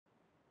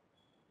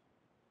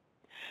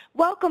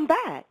Welcome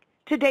back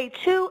to Day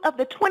 2 of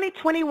the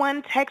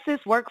 2021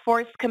 Texas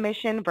Workforce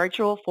Commission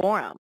Virtual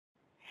Forum.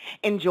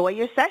 Enjoy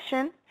your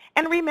session,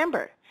 and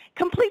remember,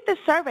 complete the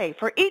survey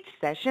for each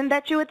session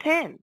that you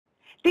attend.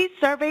 These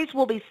surveys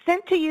will be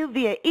sent to you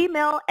via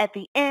email at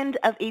the end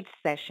of each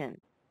session.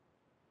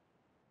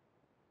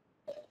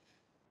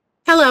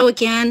 Hello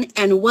again,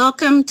 and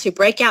welcome to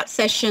Breakout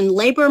Session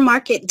Labor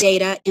Market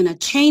Data in a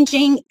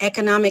Changing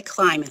Economic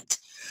Climate.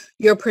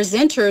 Your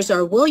presenters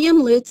are William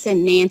Lutz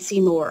and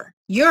Nancy Moore.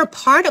 You're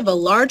part of a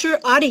larger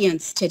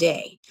audience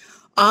today.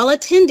 All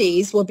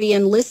attendees will be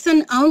in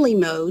listen-only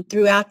mode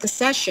throughout the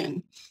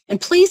session. And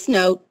please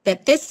note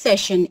that this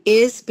session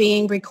is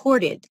being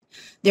recorded.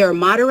 There are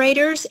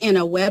moderators and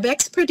a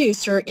WebEx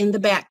producer in the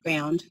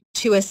background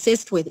to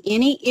assist with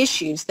any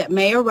issues that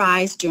may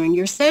arise during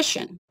your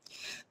session.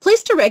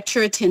 Please direct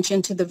your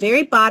attention to the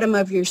very bottom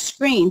of your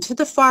screen to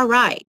the far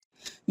right.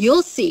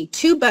 You'll see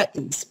two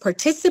buttons,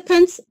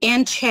 Participants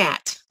and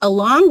Chat,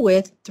 along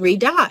with three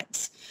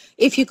dots.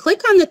 If you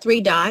click on the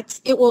three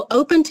dots, it will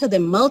open to the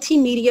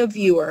Multimedia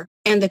Viewer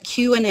and the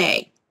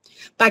Q&A.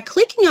 By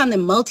clicking on the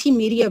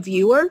Multimedia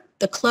Viewer,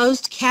 the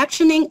closed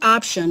captioning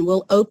option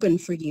will open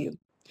for you.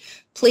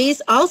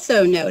 Please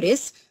also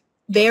notice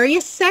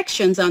various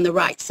sections on the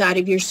right side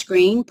of your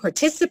screen,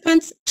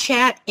 Participants,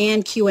 Chat,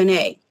 and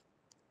Q&A.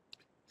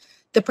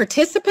 The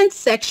Participants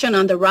section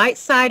on the right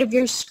side of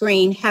your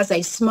screen has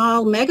a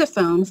small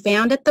megaphone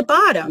found at the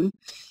bottom,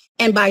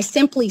 and by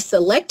simply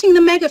selecting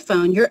the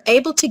megaphone, you're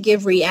able to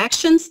give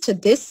reactions to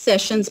this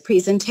session's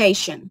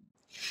presentation.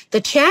 The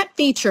chat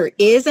feature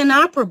is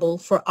inoperable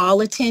for all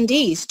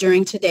attendees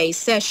during today's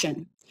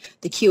session.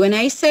 The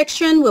Q&A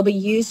section will be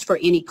used for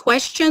any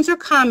questions or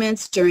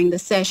comments during the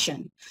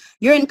session.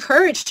 You're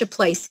encouraged to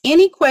place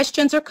any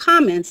questions or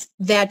comments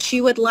that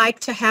you would like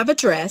to have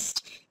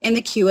addressed in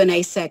the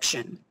Q&A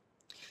section.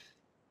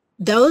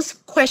 Those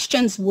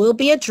questions will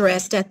be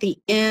addressed at the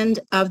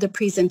end of the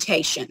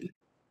presentation.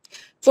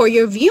 For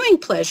your viewing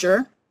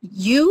pleasure,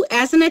 you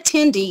as an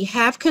attendee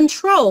have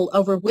control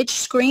over which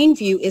screen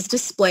view is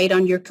displayed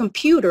on your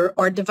computer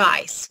or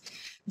device.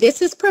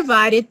 This is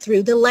provided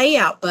through the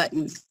Layout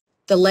button.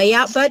 The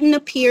Layout button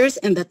appears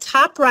in the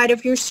top right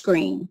of your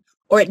screen,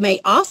 or it may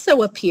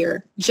also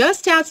appear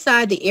just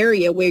outside the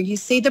area where you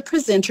see the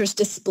presenters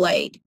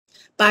displayed.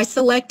 By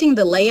selecting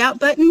the Layout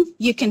button,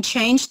 you can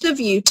change the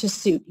view to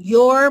suit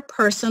your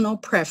personal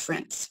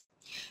preference.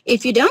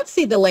 If you don't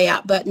see the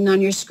Layout button on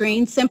your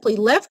screen, simply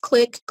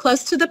left-click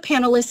close to the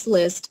panelist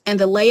list and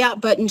the Layout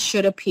button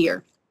should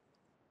appear.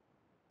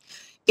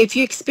 If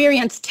you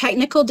experience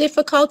technical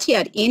difficulty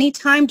at any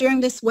time during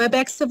this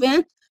WebEx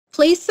event,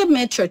 please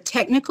submit your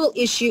technical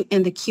issue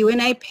in the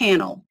Q&A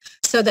panel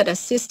so that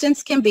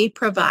assistance can be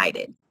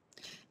provided.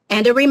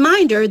 And a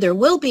reminder, there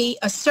will be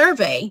a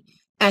survey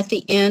at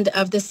the end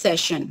of the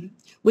session.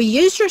 We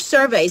use your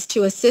surveys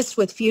to assist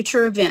with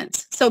future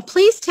events, so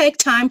please take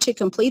time to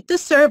complete the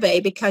survey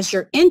because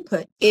your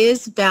input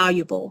is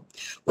valuable.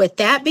 With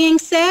that being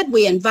said,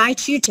 we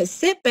invite you to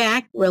sit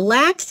back,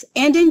 relax,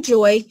 and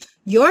enjoy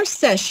your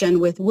session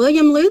with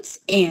William Lutz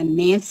and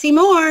Nancy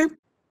Moore.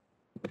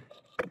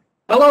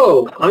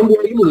 Hello, I'm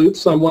William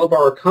Lutz. I'm one of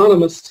our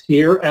economists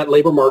here at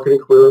Labor Market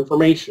and Career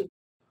Information.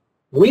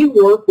 We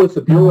work with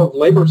the Bureau of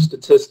Labor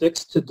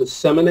Statistics to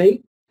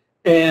disseminate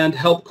and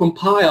help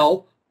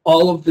compile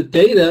all of the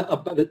data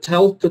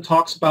that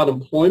talks about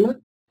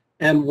employment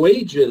and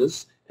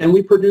wages, and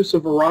we produce a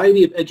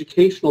variety of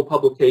educational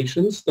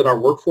publications that our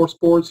workforce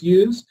boards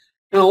use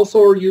and also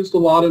are used a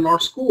lot in our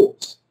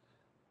schools.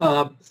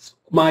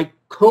 My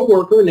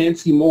coworker,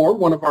 Nancy Moore,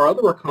 one of our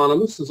other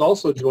economists, is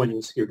also joining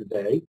us here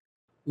today.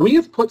 We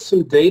have put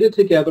some data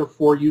together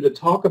for you to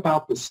talk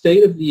about the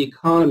state of the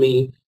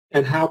economy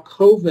and how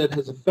COVID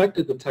has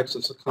affected the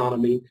Texas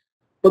economy.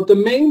 But the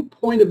main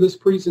point of this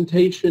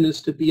presentation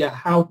is to be a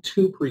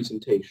how-to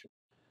presentation.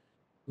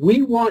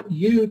 We want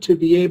you to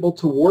be able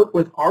to work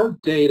with our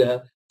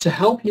data to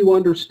help you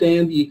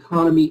understand the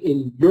economy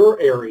in your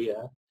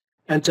area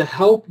and to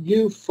help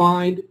you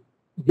find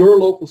your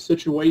local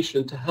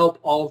situation to help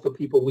all of the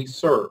people we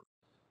serve.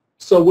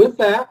 So with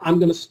that, I'm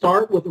going to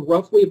start with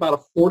roughly about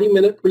a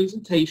 40-minute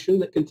presentation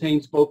that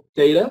contains both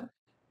data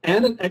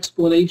and an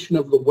explanation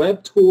of the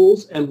web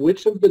tools and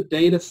which of the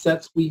data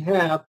sets we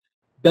have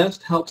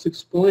best helps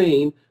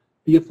explain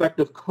the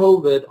effect of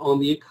COVID on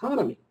the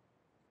economy.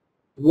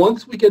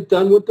 Once we get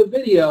done with the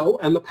video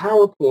and the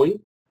PowerPoint,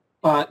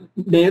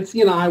 Nancy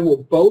and I will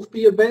both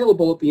be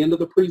available at the end of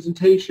the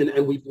presentation,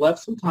 and we've left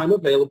some time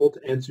available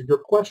to answer your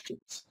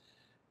questions.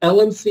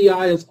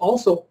 LMCI is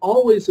also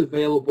always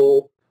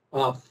available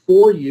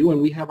for you, and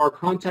we have our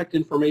contact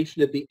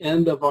information at the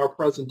end of our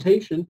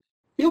presentation.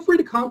 Feel free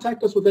to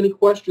contact us with any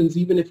questions,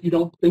 even if you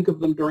don't think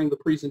of them during the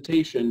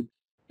presentation,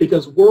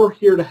 because we're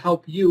here to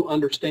help you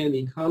understand the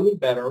economy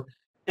better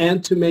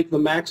and to make the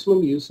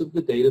maximum use of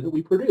the data that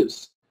we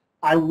produce.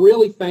 I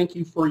really thank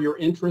you for your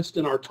interest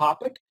in our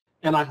topic,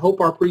 and I hope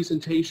our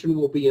presentation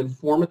will be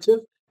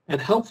informative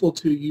and helpful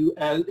to you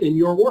in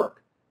your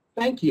work.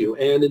 Thank you,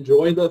 and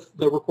enjoy the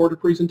recorded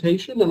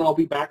presentation, and I'll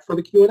be back for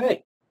the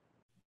Q&A.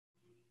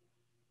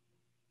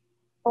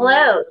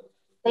 Hello.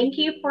 Thank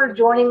you for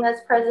joining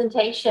this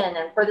presentation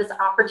and for this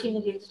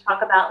opportunity to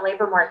talk about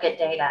labor market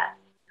data.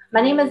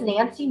 My name is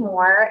Nancy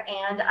Moore,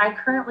 and I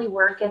currently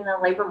work in the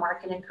Labor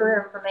Market and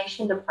Career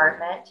Information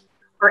Department,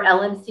 or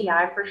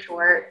LMCI for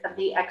short, of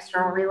the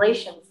External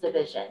Relations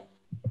Division.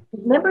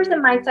 Members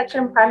in my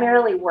section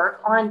primarily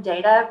work on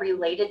data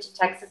related to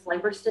Texas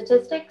labor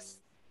statistics,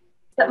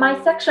 but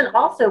my section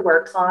also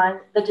works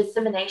on the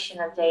dissemination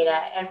of data,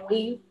 and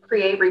we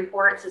create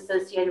reports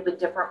associated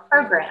with different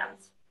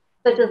programs,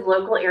 such as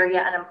local area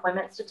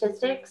unemployment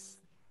statistics,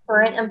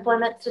 current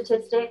employment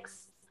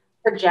statistics,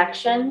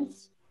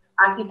 projections,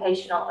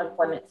 occupational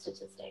employment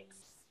statistics.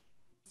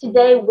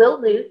 Today,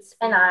 Will Lutz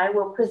and I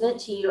will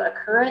present to you a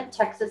current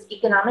Texas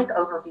economic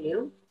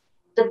overview,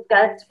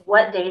 discuss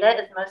what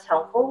data is most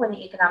helpful when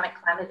the economic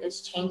climate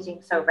is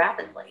changing so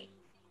rapidly,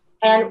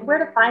 and where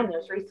to find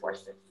those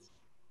resources.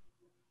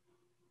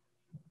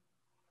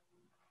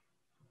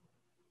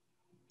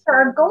 So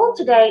our goal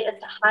today is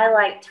to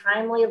highlight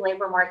timely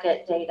labor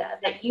market data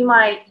that you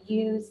might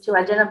use to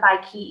identify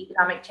key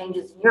economic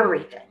changes in your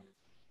region.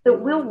 So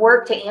we'll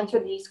work to answer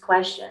these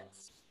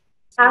questions.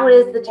 How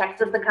is the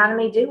Texas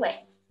economy doing?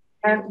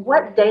 And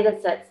what data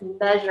sets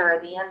measure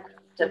the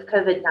impact of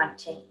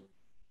COVID-19?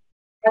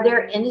 Are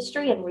there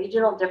industry and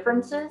regional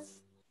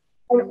differences?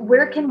 And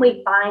where can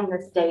we find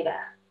this data?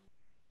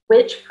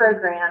 Which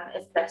program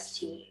is best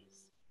to use?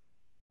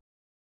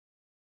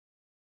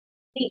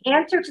 The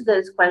answer to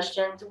those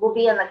questions will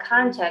be in the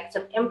context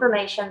of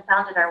information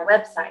found at our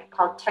website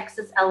called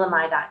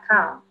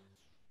texaslmi.com.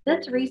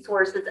 This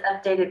resource is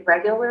updated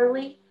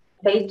regularly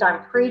based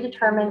on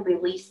predetermined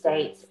release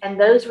dates,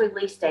 and those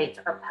release dates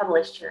are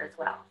published here as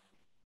well.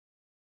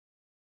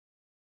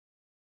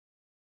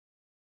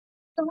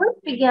 So let's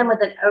begin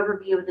with an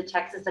overview of the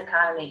Texas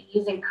economy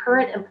using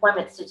current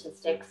employment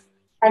statistics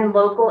and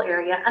local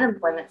area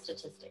unemployment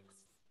statistics.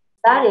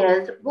 That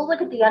is, we'll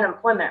look at the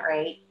unemployment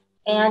rate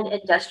and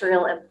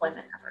industrial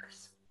employment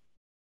numbers.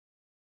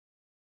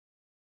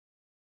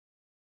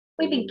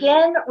 We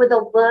begin with a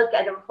look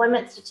at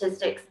employment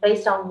statistics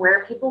based on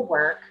where people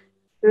work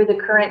through the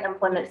current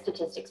employment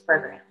statistics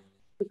program.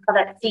 We call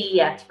that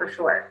CES for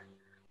short.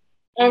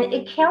 And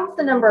it counts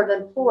the number of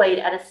employed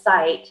at a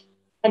site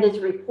and is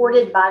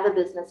reported by the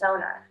business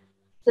owner.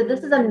 So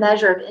this is a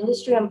measure of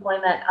industry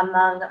employment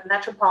among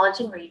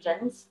metropolitan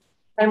regions,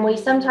 and we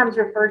sometimes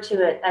refer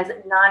to it as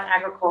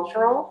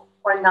non-agricultural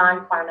or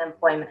non-farm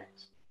employment.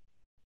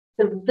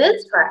 So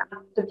this graph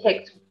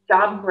depicts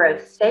job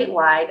growth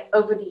statewide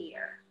over the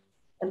year.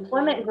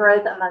 Employment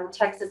growth among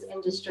Texas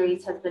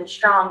industries has been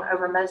strong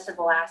over most of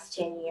the last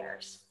 10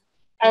 years.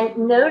 And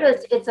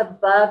notice it's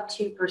above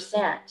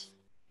 2%,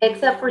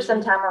 except for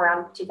sometime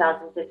around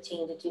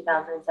 2015 to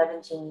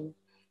 2017,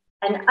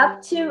 and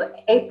up to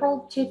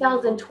April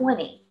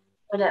 2020,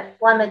 when it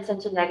plummets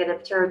into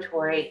negative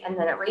territory and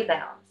then it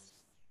rebounds.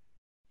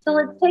 So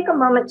let's take a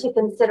moment to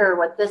consider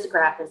what this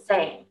graph is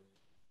saying.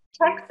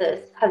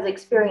 Texas has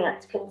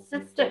experienced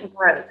consistent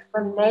growth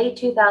from May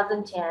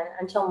 2010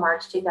 until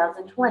March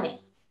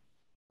 2020.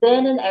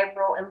 Then in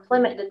April,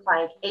 employment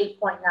declined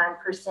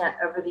 8.9%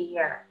 over the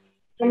year.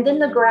 And then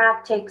the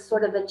graph takes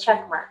sort of a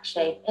checkmark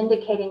shape,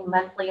 indicating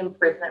monthly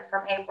improvement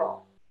from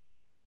April.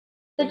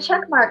 The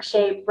checkmark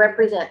shape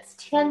represents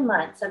 10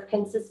 months of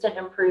consistent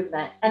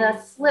improvement and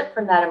a slip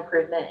from that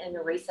improvement in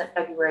the recent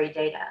February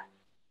data.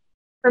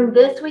 From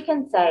this, we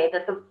can say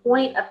that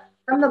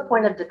from the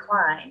point of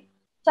decline,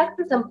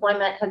 Texas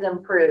employment has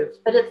improved,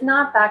 but it's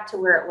not back to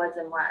where it was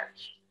in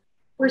March.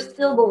 We're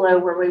still below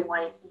where we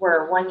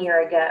were 1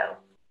 year ago.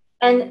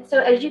 And so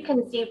as you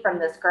can see from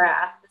this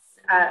graph,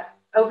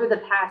 over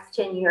the past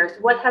 10 years,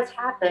 what has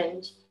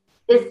happened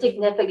is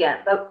significant,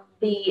 but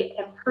the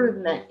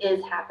improvement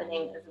is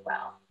happening as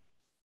well.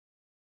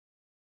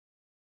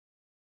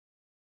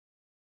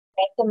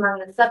 Among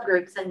the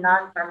subgroups in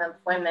non-farm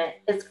employment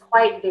is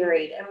quite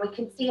varied, and we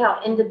can see how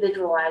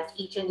individualized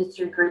each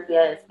industry group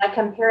is by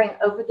comparing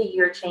over the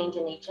year change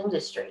in each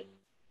industry.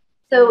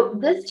 So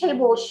this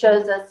table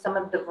shows us some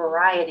of the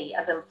variety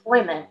of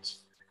employment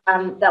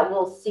that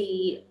we'll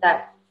see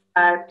that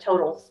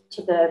totals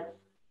to the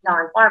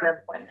non-farm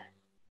employment.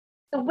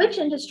 So which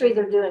industries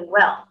are doing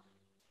well?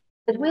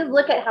 As we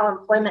look at how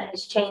employment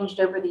has changed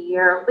over the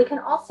year, we can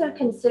also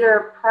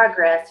consider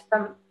progress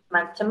from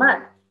month to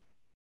month.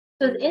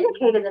 So as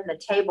indicated in the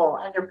table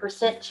under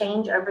percent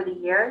change over the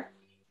year,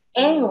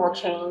 annual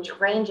change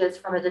ranges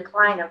from a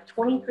decline of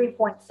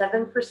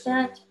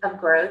 23.7% of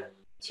growth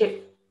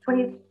to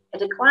a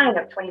decline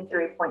of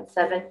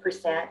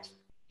 23.7%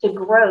 to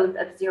growth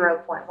of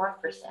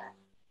 0.1%.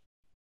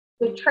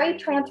 So trade,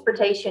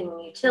 transportation,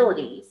 and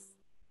utilities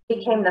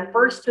became the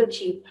first to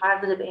achieve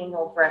positive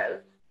annual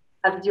growth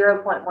of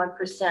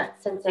 0.1%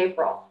 since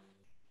April.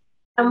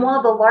 And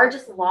while the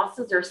largest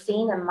losses are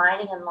seen in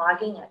mining and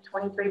logging at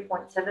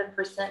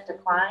 23.7%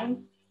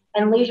 decline,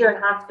 and leisure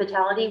and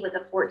hospitality with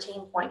a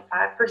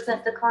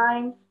 14.5%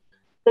 decline,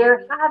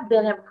 there have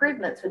been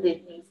improvements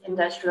within these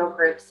industrial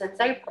groups since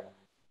April.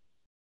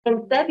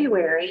 In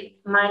February,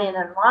 mining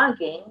and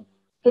logging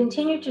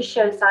continued to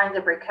show signs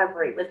of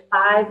recovery with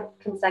 5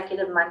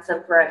 consecutive months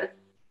of growth.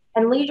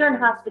 And leisure and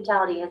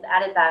hospitality has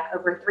added back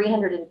over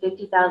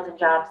 350,000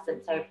 jobs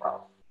since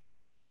April.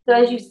 So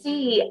as you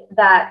see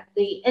that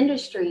the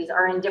industries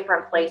are in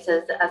different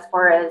places as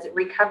far as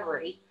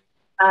recovery,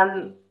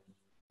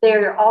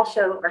 they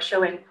also are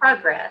showing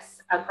progress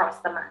across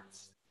the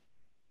months.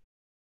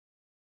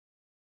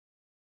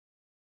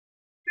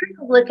 Here's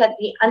a look at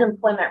the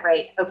unemployment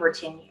rate over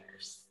 10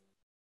 years.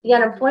 The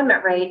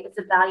unemployment rate is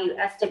a value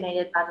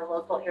estimated by the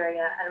Local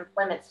Area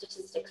Unemployment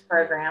Statistics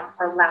Program,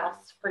 or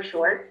LAUS for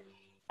short.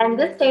 And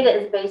this data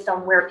is based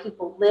on where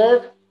people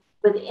live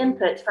with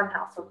inputs from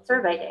household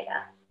survey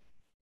data.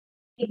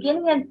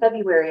 Beginning in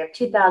February of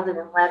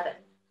 2011,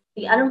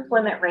 the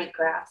unemployment rate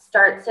graph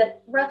starts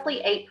at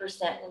roughly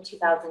 8% in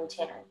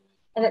 2010,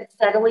 and it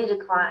steadily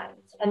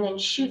declines and then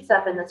shoots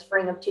up in the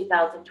spring of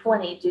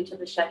 2020 due to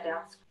the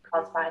shutdowns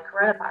caused by a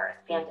coronavirus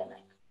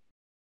pandemic.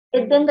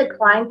 It then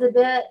declines a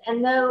bit,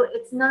 and though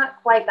it's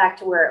not quite back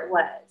to where it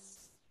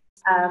was.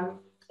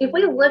 If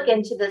we look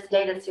into this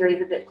data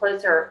series a bit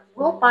closer,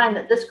 we'll find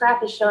that this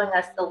graph is showing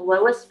us the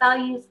lowest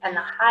values and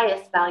the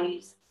highest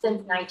values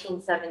since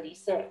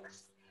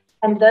 1976.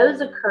 And those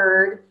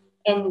occurred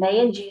in May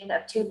and June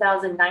of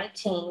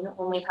 2019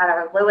 when we had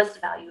our lowest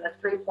value of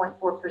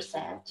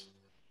 3.4%,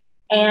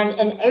 and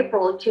in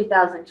April of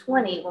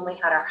 2020 when we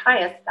had our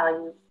highest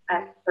value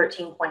at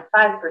 13.5%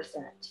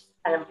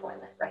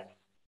 unemployment rate.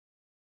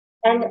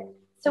 And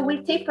so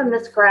we see from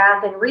this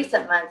graph in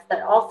recent months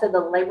that also the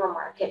labor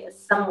market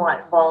is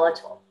somewhat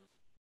volatile.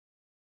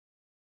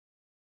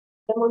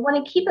 And we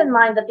want to keep in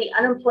mind that the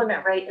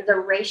unemployment rate is a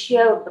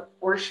ratio of the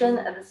portion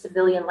of the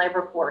civilian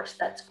labor force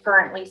that's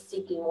currently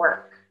seeking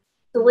work.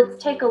 So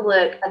let's take a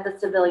look at the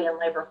civilian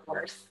labor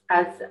force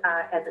as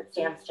it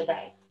stands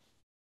today.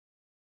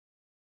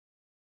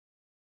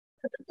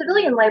 So the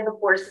civilian labor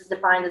force is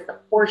defined as the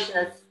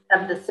portion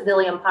of the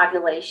civilian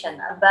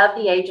population above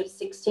the age of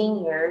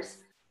 16 years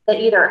that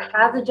either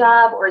has a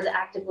job or is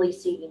actively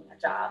seeking a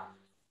job.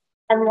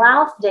 And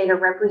LAUS data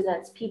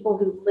represents people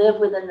who live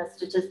within the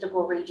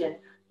statistical region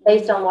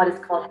based on what is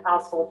called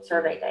household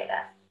survey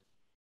data.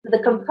 The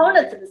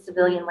components of the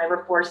civilian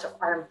labor force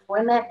are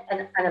employment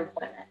and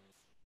unemployment.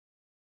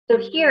 So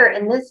here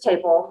in this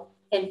table,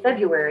 in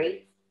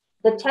February,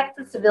 the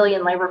Texas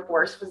civilian labor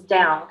force was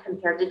down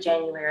compared to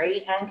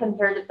January and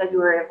compared to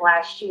February of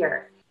last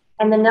year.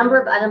 And the number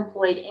of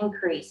unemployed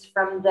increased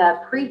from the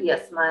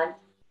previous month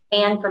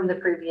and from the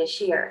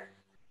previous year.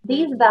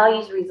 These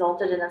values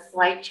resulted in a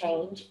slight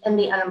change in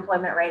the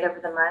unemployment rate over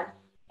the month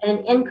and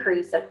an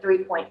increase of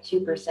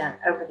 3.2%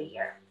 over the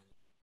year.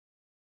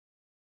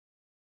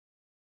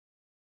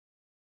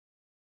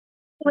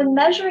 When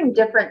measuring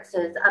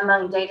differences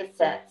among data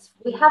sets,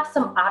 we have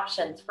some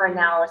options for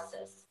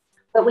analysis,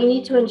 but we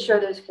need to ensure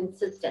there's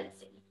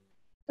consistency.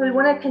 So we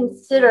want to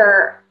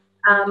consider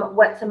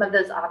what some of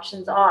those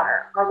options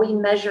are. Are we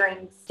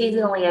measuring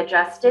seasonally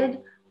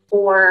adjusted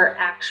or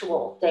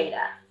actual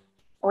data?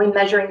 Are we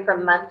measuring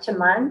from month to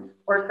month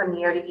or from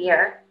year to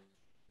year?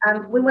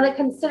 We want to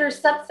consider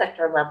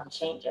subsector level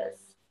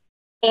changes.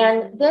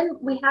 And then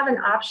we have an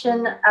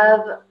option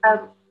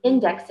of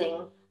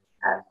indexing,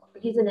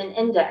 using an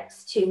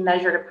index to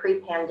measure to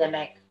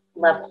pre-pandemic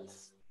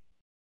levels.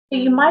 So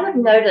you might have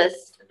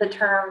noticed the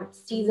term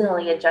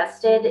seasonally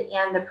adjusted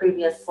in the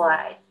previous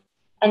slide.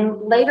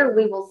 And later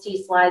we will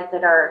see slides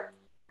that are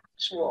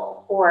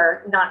actual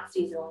or not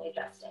seasonally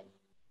adjusted.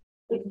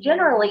 But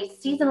generally,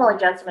 seasonal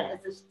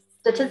adjustment is a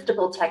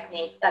statistical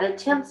technique that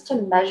attempts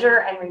to measure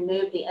and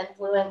remove the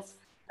influence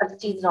of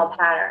seasonal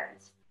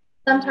patterns,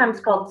 sometimes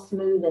called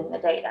smoothing the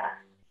data.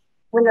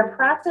 When the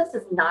process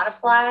is not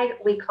applied,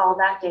 we call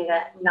that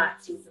data not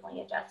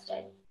seasonally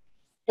adjusted.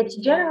 It's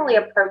generally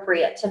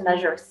appropriate to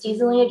measure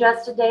seasonally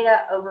adjusted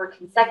data over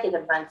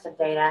consecutive months of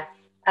data,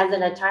 as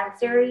in a time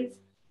series,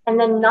 and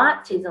then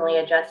not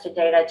seasonally adjusted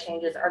data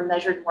changes are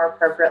measured more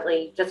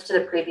appropriately just to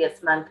the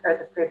previous month or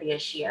the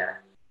previous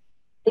year.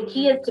 The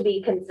key is to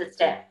be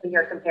consistent when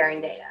you're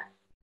comparing data.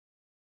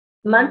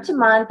 Month to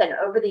month and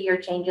over the year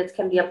changes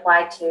can be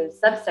applied to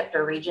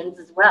subsector regions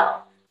as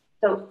well.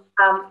 So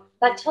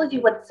that tells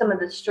you what some of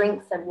the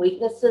strengths and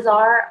weaknesses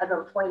are of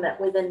employment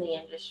within the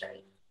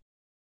industry.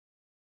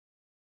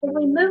 As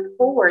we move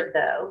forward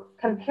though,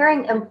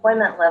 comparing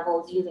employment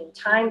levels using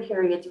time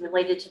periods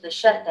related to the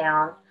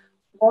shutdown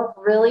won't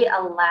really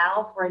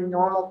allow for a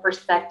normal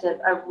perspective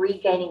of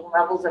regaining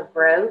levels of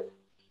growth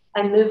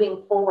and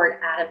moving forward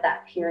out of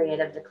that period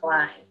of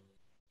decline.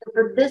 So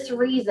for this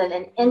reason,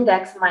 an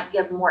index might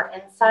give more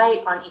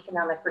insight on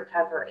economic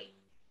recovery.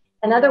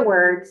 In other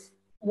words,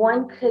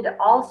 one could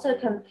also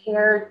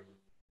compare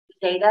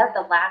data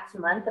the last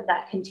month of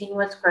that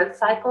continuous growth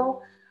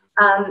cycle.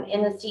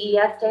 In the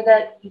CES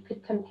data, you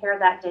could compare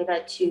that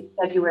data to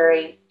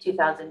February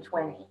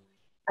 2020.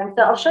 And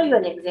so I'll show you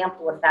an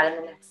example of that in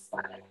the next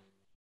slide.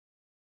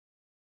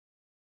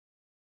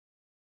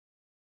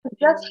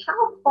 Just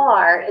how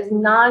far is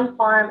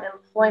non-farm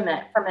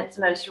employment from its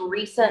most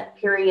recent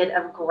period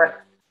of growth?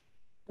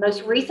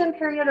 Most recent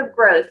period of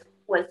growth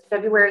was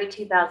February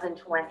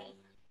 2020.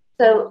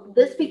 So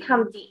this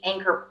becomes the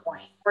anchor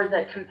point for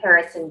the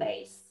comparison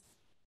base.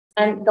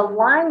 And the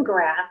line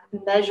graph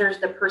measures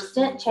the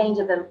percent change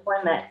of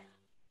employment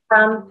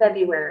from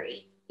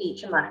February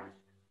each month.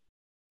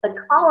 The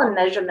column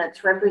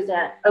measurements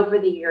represent over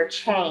the year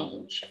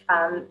change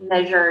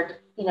measured,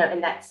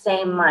 in that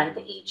same month,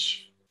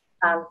 each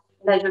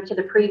measured to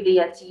the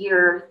previous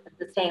year,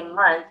 the same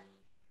month,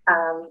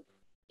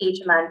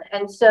 each month.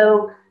 And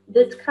so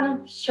this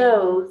kind of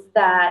shows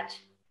that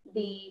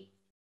the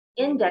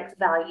index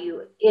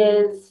value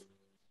is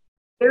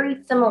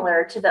very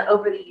similar to the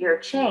over the year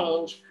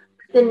change,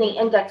 then the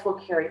index will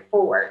carry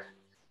forward.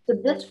 So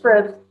this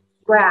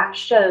graph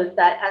shows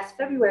that as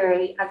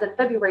of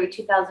February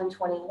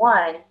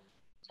 2021,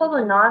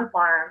 total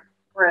non-farm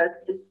growth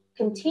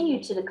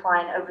continued to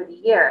decline over the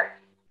year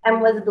and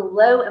was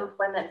below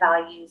employment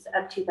values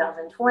of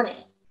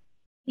 2020.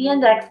 The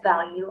index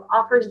value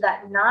offers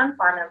that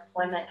non-farm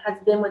employment has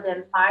been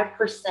within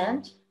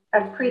 5%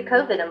 of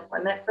pre-COVID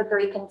employment for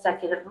 3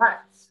 consecutive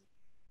months.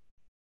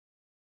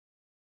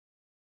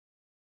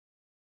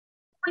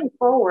 Going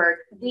forward,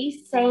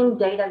 these same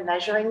data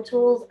measuring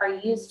tools are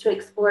used to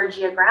explore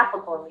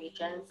geographical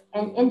regions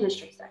and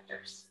industry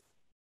sectors.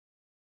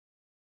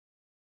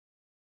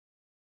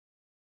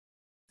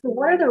 So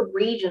what are the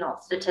regional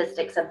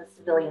statistics of the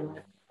civilian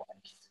labor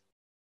force?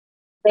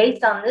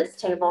 Based on this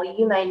table,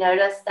 you may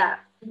notice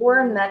that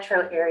 4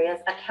 metro areas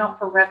account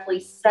for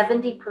roughly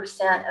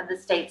 70% of the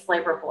state's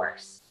labor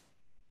force.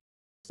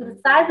 So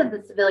the size of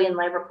the civilian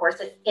labor force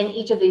in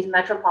each of these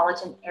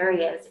metropolitan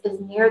areas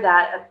is near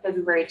that of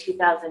February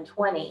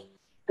 2020,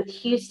 with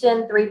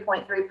Houston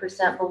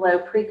 3.3% below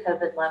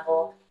pre-COVID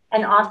level,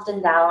 and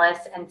Austin, Dallas,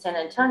 and San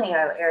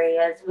Antonio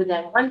areas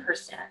within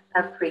 1%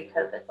 of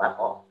pre-COVID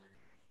level.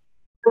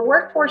 The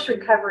workforce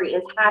recovery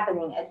is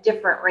happening at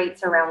different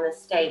rates around the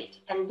state,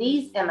 and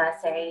these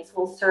MSAs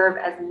will serve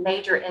as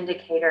major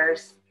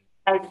indicators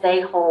as they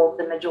hold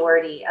the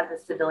majority of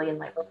the civilian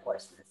labor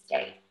force in the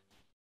state.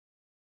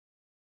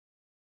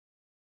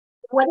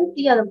 What is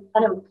the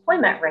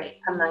unemployment rate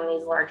among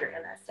these larger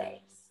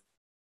MSAs?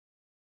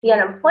 The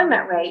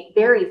unemployment rate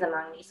varies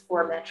among these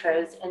 4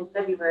 metros in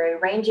February,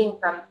 ranging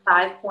from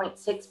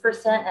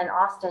 5.6% in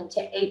Austin to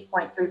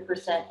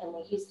 8.3% in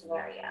the Houston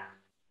area.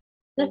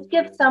 This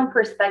gives some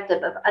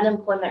perspective of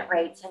unemployment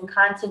rates in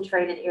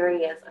concentrated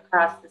areas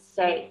across the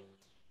state.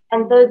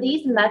 And though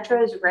these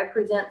metros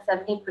represent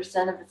 70%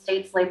 of the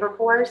state's labor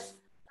force,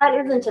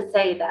 that isn't to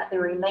say that the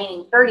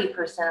remaining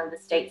 30% of the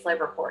state's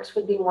labor force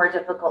would be more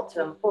difficult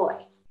to employ.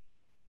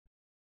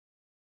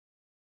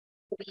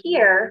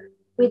 Here,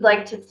 we'd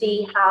like to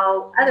see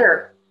how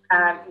other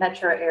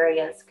metro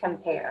areas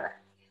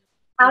compare.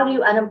 How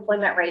do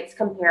unemployment rates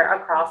compare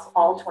across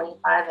all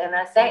 25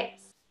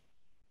 MSAs?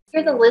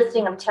 Here's a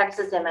listing of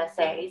Texas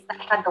MSAs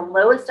that had the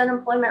lowest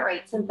unemployment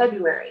rates in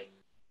February.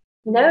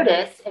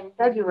 Notice in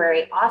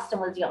February, Austin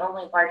was the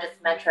only largest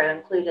metro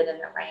included in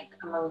the rank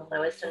among the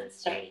lowest in the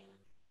state.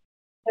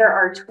 There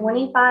are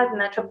 25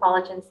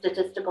 metropolitan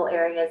statistical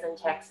areas in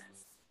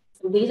Texas.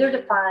 These are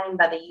defined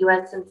by the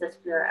U.S. Census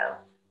Bureau.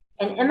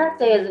 An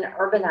MSA is an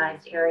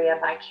urbanized area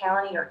by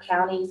county or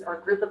counties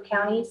or group of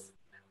counties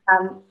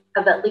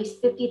of at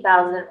least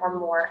 50,000 or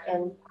more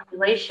in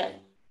population.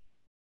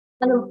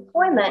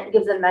 Unemployment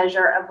gives a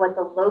measure of what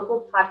the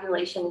local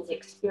population is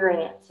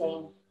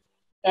experiencing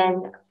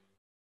in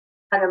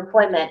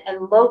unemployment,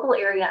 and local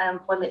area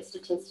unemployment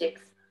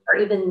statistics are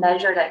even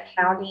measured at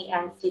county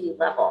and city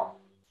level.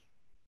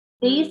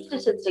 These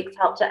statistics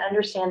help to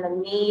understand the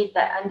need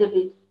that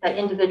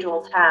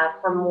individuals have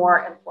for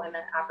more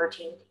employment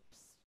opportunities.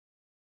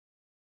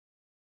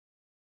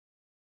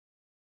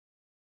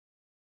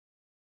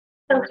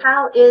 So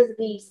how is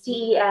the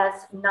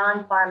CES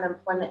non-farm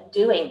employment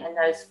doing in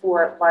those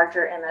 4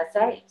 larger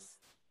MSAs?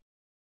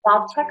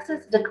 While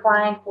Texas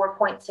declined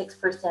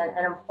 4.6%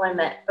 in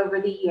employment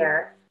over the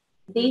year,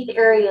 these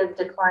areas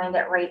declined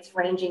at rates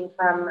ranging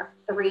from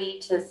 3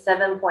 to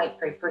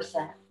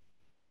 7.3%.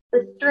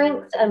 The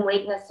strengths and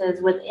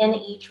weaknesses within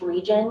each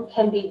region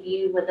can be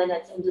viewed within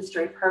its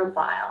industry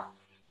profile,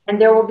 and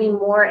there will be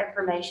more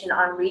information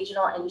on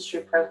regional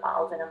industry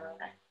profiles in a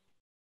moment.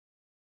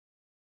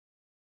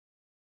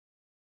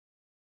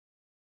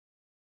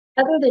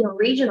 Other than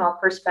regional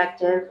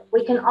perspective,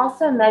 we can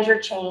also measure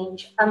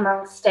change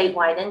among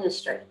statewide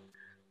industry.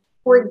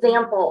 For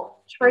example,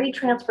 trade,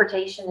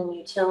 transportation, and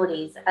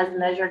utilities as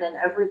measured in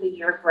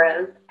over-the-year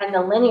growth and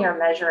the linear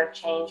measure of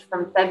change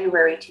from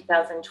February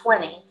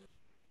 2020.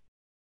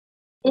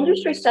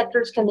 Industry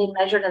sectors can be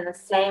measured in the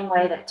same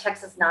way that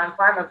Texas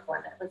non-farm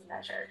employment was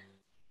measured.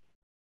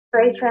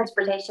 Trade,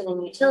 transportation,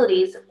 and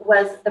utilities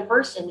was the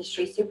first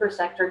industry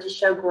supersector to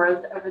show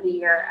growth over the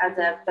year as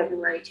of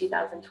February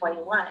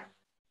 2021.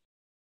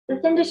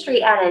 This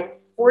industry added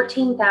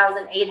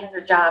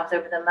 14,800 jobs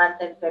over the month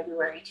in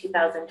February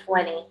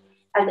 2020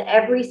 as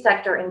every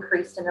sector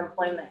increased in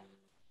employment.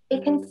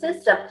 It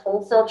consists of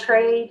wholesale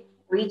trade,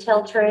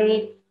 retail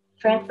trade,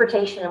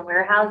 transportation and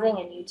warehousing,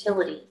 and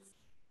utilities.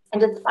 And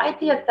despite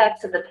the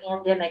effects of the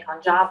pandemic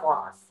on job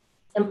loss,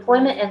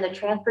 employment in the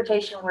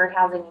transportation,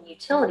 warehousing, and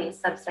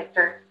utilities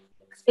subsector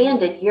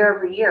expanded year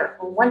over year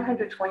for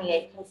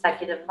 128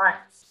 consecutive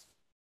months.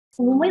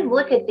 So when we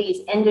look at these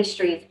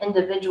industries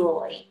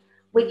individually,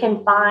 we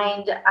can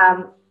find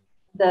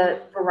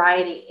the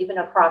variety even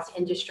across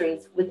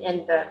industries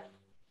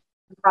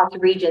across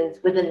regions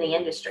within the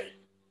industry.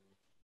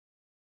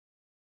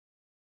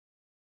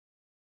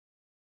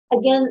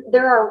 Again,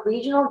 there are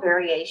regional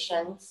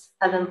variations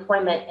of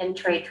employment in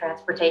trade,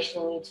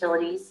 transportation, and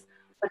utilities,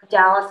 with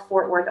Dallas,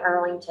 Fort Worth,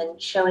 Arlington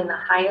showing the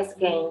highest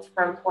gains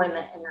for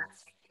employment in that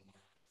sector.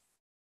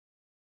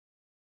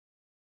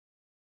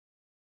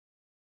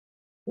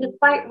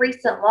 Despite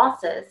recent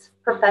losses,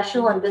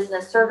 professional and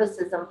business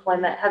services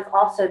employment has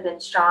also been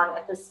strong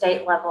at the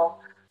state level,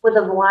 with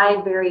a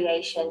wide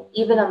variation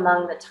even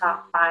among the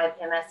top 5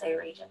 MSA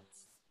regions.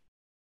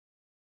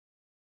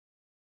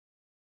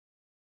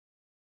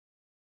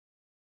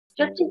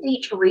 Just as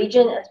each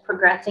region is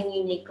progressing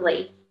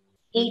uniquely,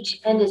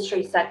 each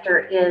industry sector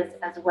is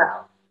as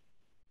well.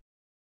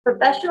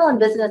 Professional and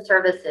business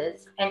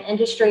services, an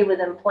industry with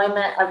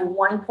employment of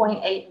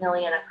 1.8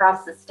 million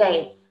across the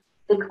state,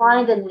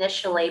 declined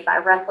initially by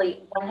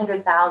roughly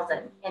 100,000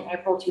 in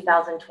April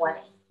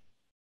 2020,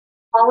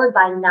 followed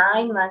by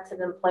 9 months of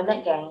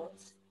employment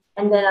gains,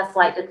 and then a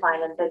slight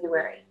decline in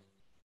February.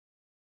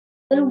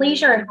 The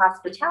leisure and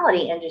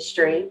hospitality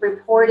industry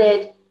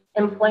reported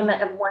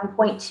employment of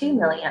 1.2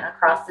 million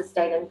across the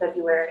state in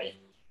February,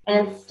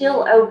 and is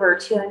still over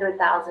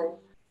 200,000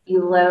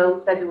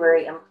 below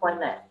February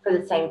employment for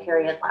the same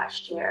period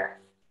last year.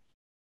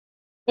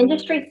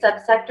 Industry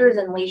subsectors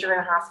in leisure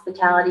and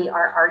hospitality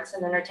are arts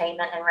and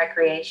entertainment and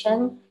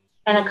recreation,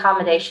 and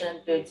accommodation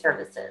and food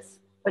services,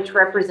 which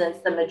represents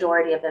the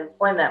majority of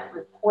employment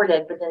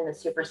reported within the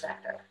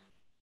supersector.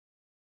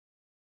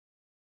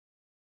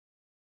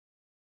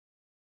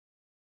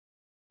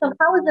 So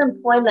how is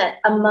employment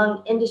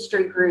among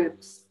industry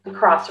groups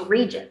across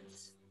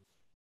regions?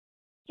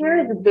 Here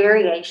is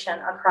variation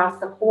across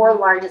the 4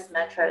 largest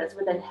metros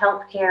within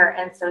healthcare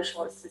and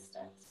social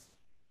assistance,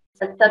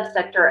 a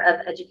subsector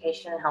of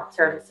education and health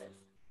services.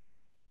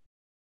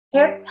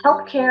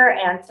 Healthcare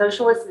and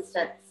social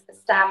assistance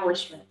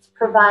establishments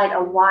provide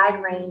a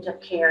wide range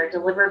of care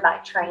delivered by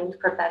trained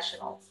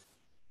professionals.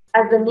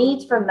 As the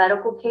needs for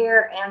medical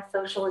care and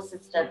social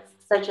assistance,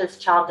 such as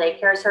child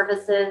daycare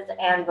services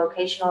and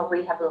vocational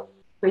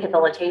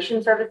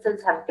rehabilitation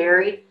services, have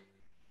varied,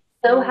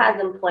 so has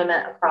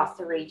employment across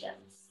the regions.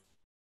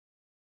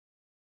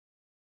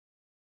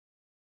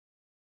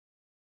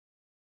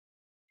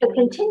 So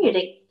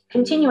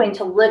continuing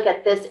to look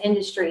at this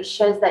industry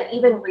shows that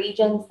even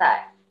regions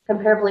that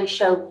comparably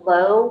show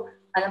low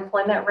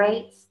unemployment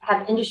rates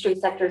have industry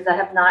sectors that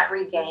have not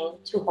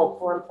regained to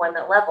hopeful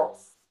employment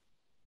levels.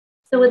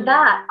 So with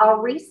that, I'll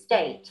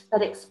restate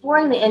that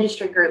exploring the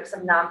industry groups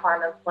of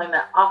non-farm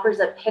employment offers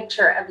a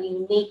picture of the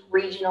unique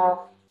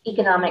regional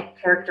economic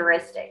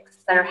characteristics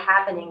that are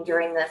happening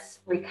during this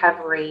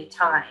recovery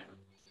time.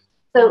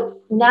 So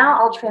now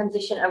I'll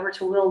transition over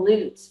to Will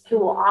Lutz, who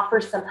will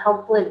offer some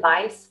helpful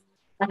advice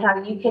on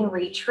how you can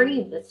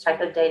retrieve this type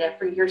of data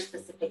for your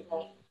specific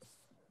needs.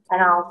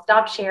 And I'll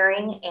stop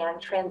sharing and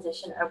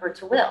transition over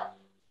to Will.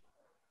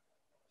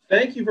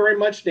 Thank you very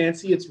much,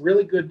 Nancy. It's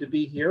really good to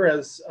be here.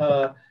 As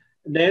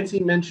Nancy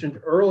mentioned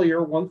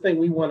earlier, one thing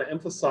we want to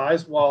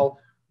emphasize, while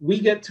we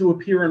get to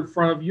appear in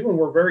front of you and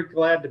we're very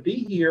glad to be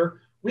here,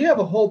 we have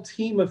a whole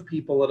team of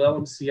people at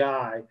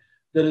LMCI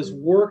that is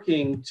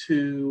working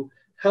to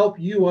help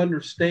you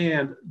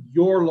understand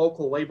your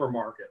local labor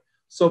market.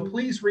 So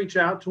please reach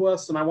out to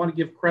us, and I want to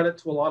give credit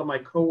to a lot of my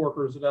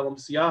coworkers at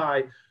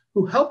LMCI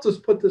who helped us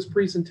put this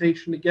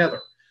presentation together.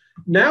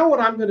 Now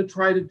what I'm going to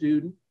try to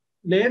do,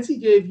 Nancy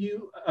gave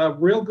you a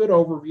real good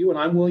overview, and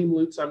I'm William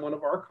Lutz, I'm one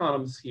of our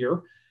economists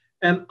here.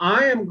 And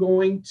I am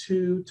going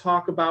to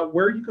talk about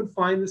where you can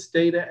find this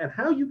data and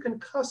how you can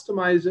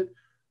customize it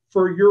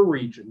for your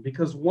region.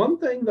 Because one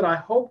thing that I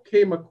hope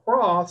came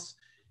across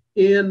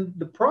in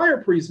the prior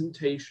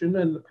presentation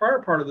and the prior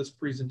part of this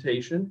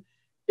presentation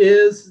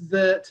is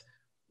that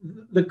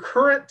the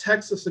current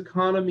Texas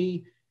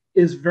economy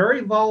is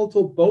very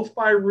volatile, both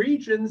by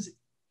regions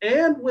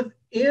and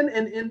within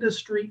an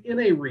industry in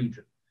a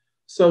region.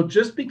 So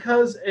just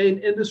because an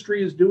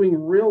industry is doing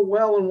real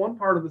well in one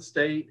part of the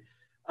state,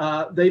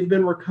 they've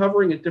been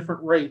recovering at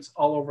different rates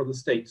all over the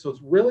state. So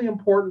it's really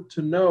important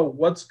to know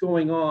what's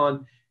going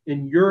on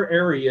in your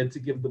area to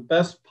give the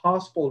best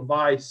possible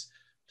advice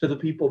to the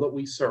people that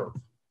we serve.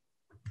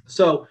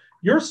 So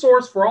your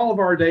source for all of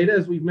our data,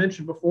 as we've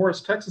mentioned before,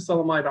 is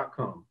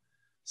texaslmi.com.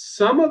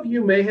 Some of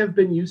you may have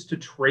been used to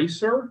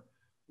Tracer,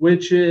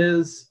 which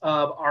is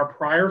our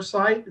prior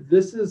site.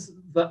 This is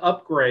the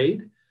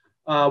upgrade.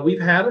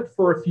 We've had it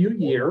for a few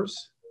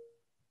years.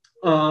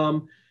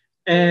 And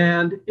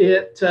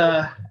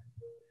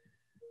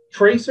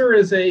Tracer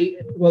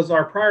was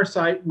our prior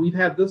site. We've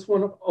had this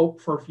one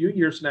for a few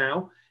years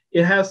now.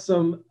 It has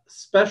some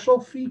special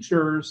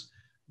features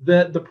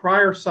that the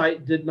prior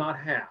site did not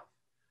have.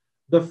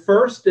 The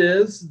first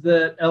is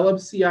that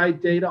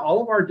LMCI data,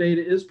 all of our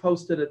data is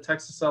posted at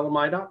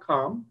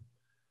texaslmi.com.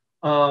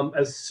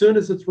 as soon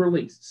as it's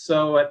released.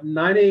 So at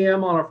 9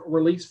 a.m. on a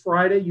release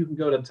Friday, you can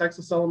go to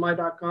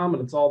texaslmi.com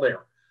and it's all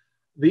there.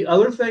 The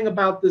other thing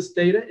about this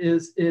data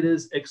is it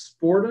is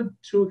exported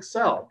to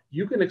Excel.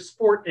 You can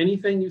export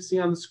anything you see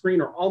on the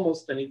screen or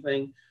almost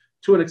anything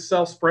to an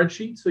Excel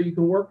spreadsheet so you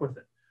can work with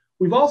it.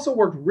 We've also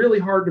worked really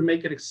hard to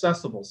make it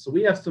accessible. So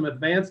we have some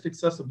advanced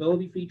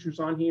accessibility features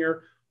on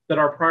here that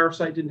our prior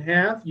site didn't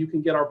have. You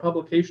can get our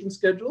publication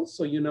schedules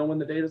so you know when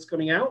the data is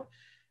coming out.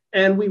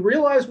 And we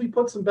realized we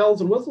put some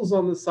bells and whistles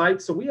on the site.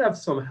 So we have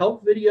some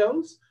help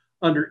videos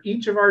under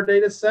each of our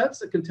data sets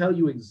that can tell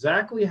you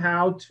exactly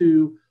how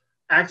to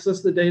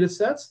access the data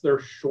sets. They're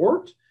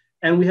short,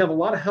 and we have a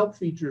lot of help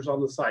features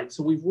on the site.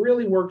 So we've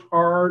really worked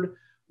hard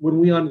when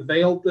we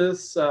unveiled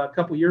this a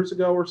couple years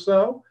ago or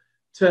so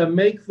to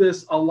make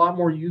this a lot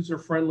more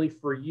user-friendly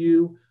for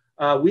you.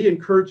 We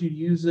encourage you to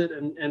use it,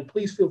 and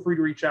please feel free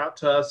to reach out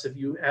to us if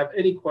you have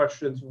any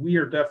questions. We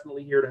are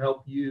definitely here to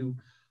help you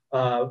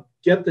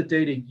get the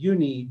data you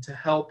need to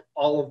help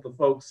all of the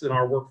folks in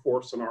our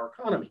workforce and our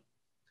economy.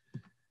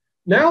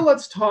 Now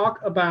let's talk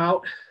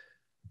about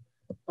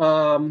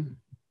a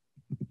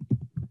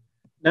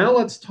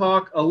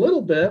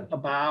little bit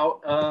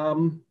about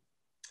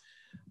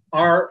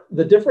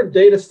the different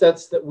data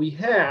sets that we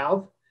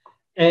have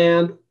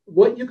and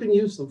what you can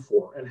use them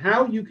for and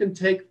how you can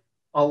take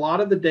a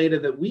lot of the data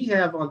that we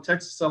have on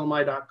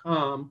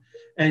texaslmi.com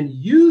and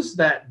use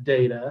that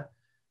data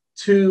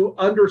to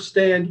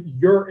understand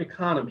your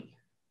economy.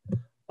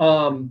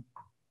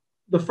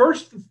 The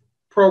first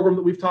program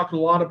that we've talked a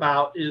lot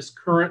about is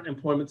current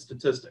employment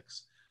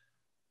statistics.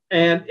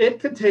 And it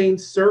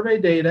contains survey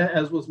data,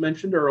 as was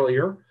mentioned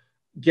earlier,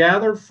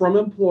 gathered from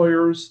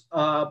employers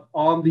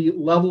on the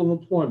level of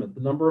employment,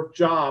 the number of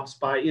jobs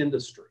by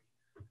industry.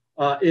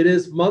 It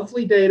is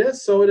monthly data,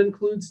 so it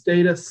includes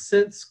data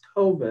since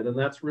COVID, and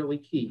that's really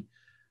key.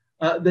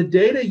 The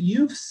data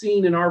you've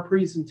seen in our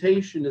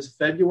presentation is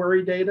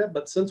February data,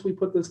 but since we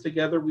put this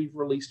together, we've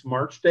released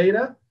March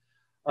data.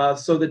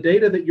 So the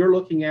data that you're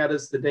looking at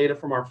is the data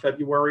from our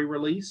February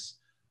release.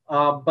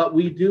 But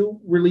we do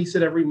release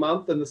it every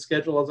month, and the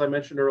schedule, as I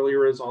mentioned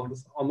earlier, is on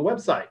the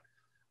website.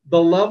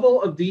 The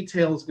level of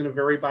detail is going to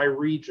vary by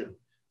region.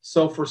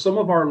 So for some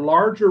of our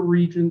larger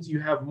regions, you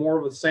have more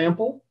of a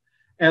sample,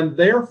 and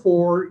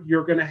therefore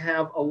you're going to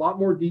have a lot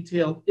more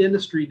detailed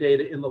industry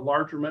data in the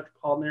larger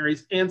metropolitan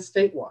areas and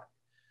statewide.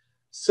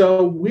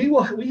 So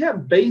we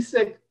have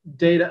basic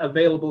data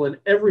available in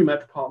every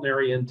metropolitan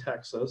area in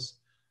Texas.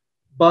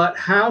 But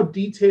how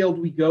detailed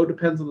we go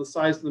depends on the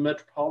size of the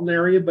metropolitan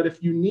area. But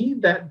if you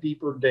need that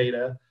deeper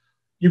data,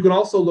 you can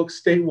also look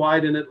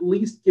statewide and at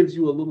least gives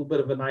you a little bit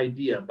of an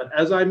idea. But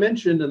as I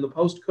mentioned, in the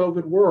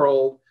post-COVID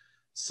world,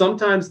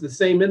 sometimes the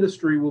same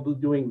industry will be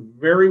doing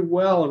very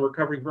well and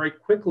recovering very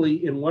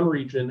quickly in one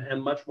region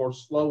and much more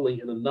slowly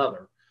in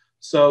another.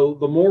 So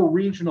the more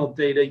regional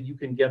data you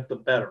can get, the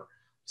better.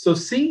 So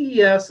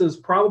CES is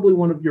probably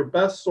one of your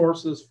best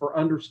sources for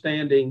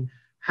understanding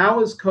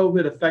how is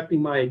COVID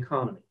affecting my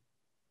economy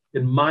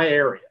in my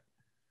area.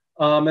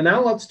 And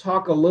now let's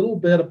talk a little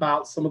bit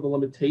about some of the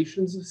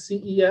limitations of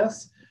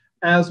CES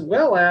as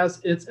well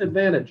as its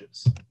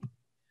advantages.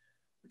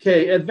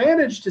 Okay,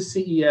 advantage to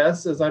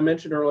CES, as I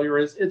mentioned earlier,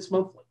 is it's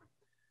monthly.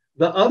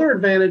 The other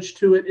advantage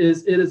to it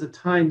is a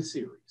time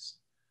series.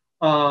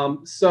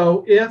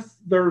 So if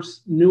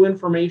there's new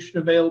information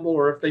available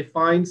or if they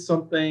find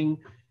something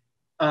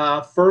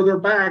further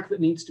back that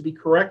needs to be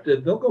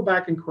corrected, they'll go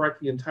back and correct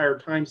the entire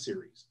time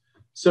series.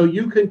 So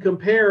you can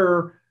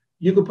compare.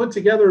 You can put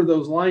together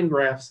those line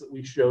graphs that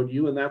we showed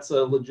you, and that's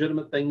a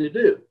legitimate thing to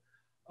do.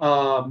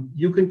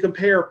 You can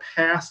compare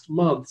past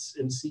months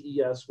in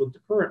CES with the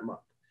current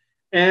month.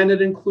 And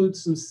it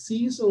includes some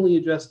seasonally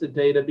adjusted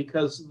data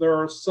because there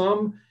are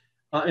some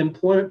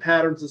employment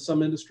patterns in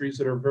some industries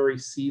that are very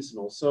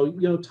seasonal. So,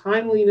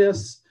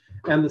 timeliness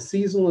and the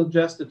seasonal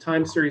adjusted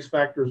time series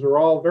factors are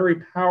all very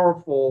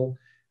powerful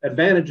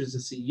advantages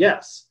of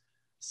CES.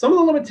 Some of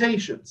the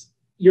limitations.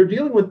 You're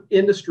dealing with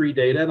industry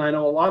data, and I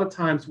know a lot of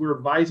times we're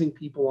advising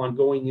people on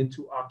going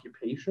into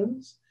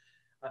occupations.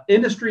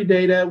 Industry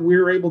data,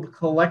 we're able to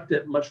collect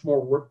it much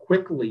more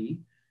quickly,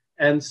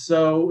 and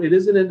so it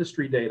is an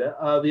industry data.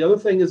 The other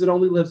thing is it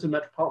only lives in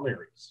metropolitan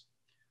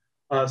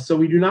areas. So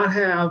we do not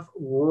have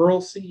rural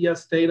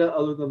CES data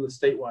other than the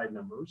statewide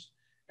numbers,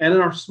 and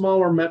in our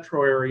smaller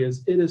metro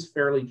areas, it is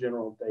fairly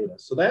general data.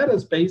 So that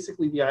is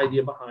basically the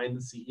idea behind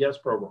the CES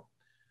program.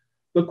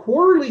 The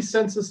Quarterly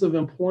Census of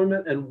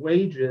Employment and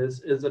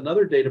Wages is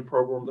another data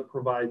program that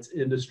provides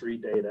industry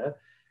data.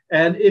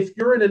 And if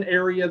you're in an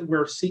area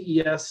where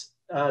CES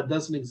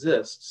doesn't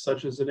exist,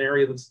 such as an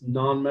area that's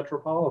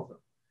non-metropolitan,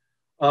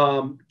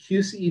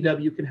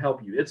 QCEW can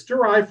help you. It's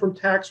derived from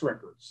tax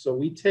records. So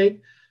we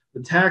take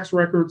the tax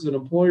records that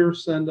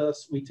employers send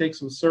us, we take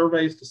some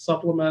surveys to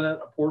supplement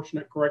it, apportion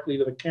it correctly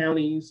to the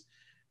counties,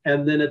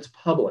 and then it's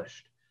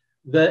published.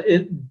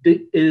 It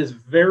is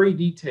very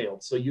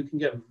detailed, so you can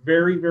get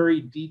very,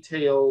 very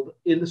detailed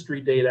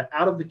industry data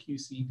out of the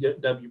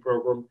QCW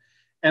program,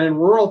 and in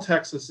rural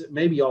Texas, it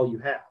may be all you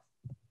have.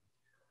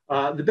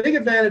 The big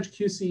advantage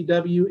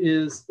QCEW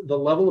is the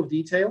level of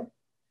detail,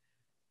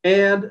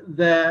 and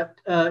that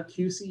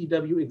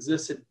QCEW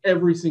exists in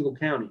every single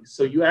county.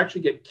 So you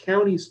actually get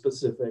county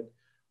specific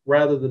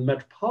rather than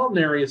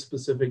metropolitan area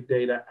specific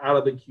data out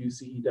of the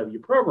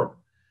QCEW program.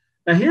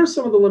 Now here's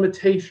some of the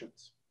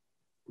limitations.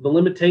 The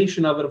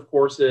limitation of it, of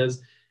course,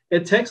 is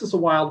it takes us a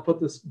while to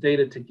put this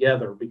data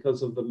together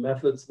because of the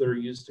methods that are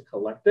used to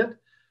collect it.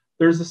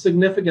 There's a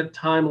significant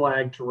time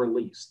lag to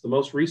release. The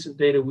most recent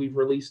data we've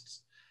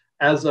released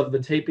as of the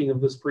taping of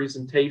this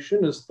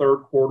presentation is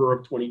third quarter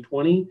of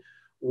 2020.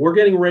 We're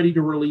getting ready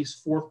to release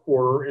fourth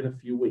quarter in a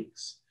few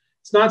weeks.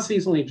 It's not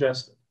seasonally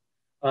adjusted.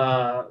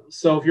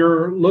 So if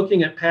you're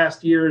looking at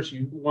past years,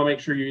 you want to make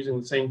sure you're using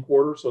the same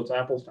quarter, so it's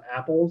apples to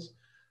apples.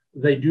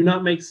 They do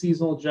not make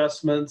seasonal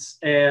adjustments,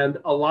 and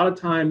a lot of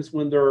times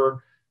when there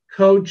are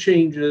code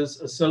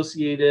changes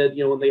associated,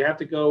 when they have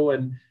to go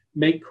and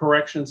make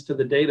corrections to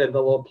the data,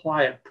 they'll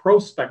apply it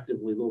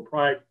prospectively. They'll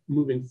apply it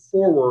moving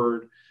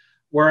forward,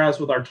 whereas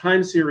with our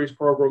time series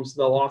programs,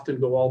 they'll often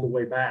go all the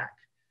way back.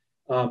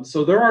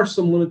 So there are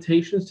some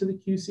limitations to the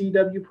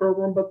QCEW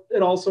program, but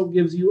it also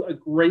gives you a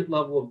great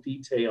level of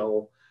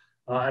detail.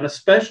 And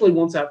especially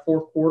once that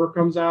fourth quarter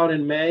comes out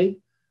in May,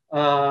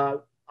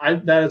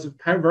 that is a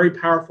very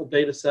powerful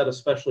data set,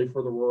 especially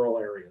for the rural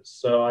areas.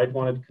 So I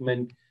wanted to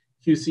commend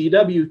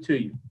QCEW to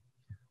you.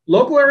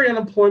 Local area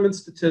unemployment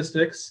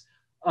statistics,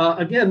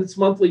 again, it's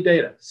monthly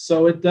data.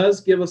 So it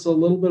does give us a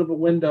little bit of a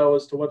window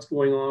as to what's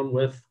going on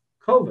with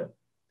COVID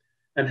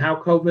and how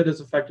COVID has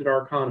affected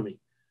our economy.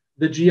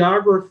 The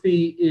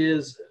geography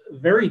is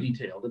very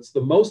detailed. It's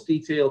the most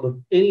detailed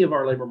of any of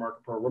our labor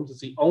market programs.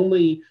 It's the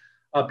only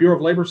Bureau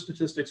of Labor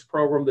Statistics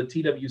program that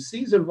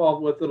TWC is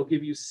involved with that'll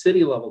give you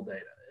city level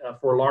data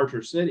for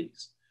larger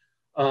cities.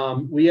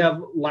 We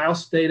have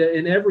louse data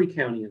in every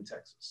county in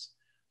Texas.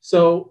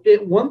 So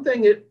one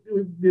thing it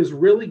is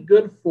really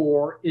good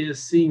for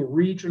is seeing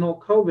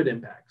regional COVID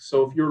impacts.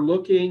 So if you're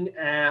looking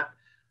at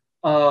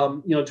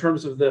in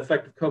terms of the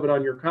effect of COVID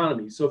on your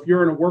economy. So if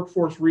you're in a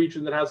workforce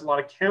region that has a lot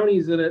of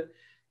counties in it,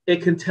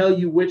 it can tell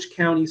you which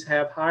counties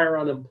have higher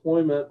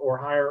unemployment or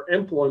higher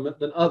employment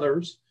than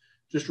others.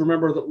 Just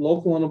remember that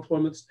local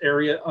unemployment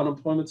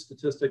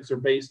statistics are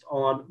based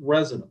on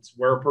residence,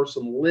 where a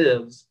person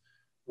lives,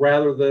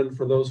 rather than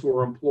for those who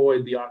are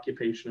employed, the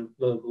occupation,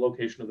 the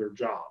location of their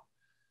job.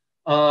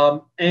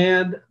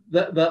 And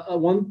the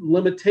one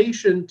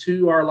limitation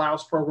to our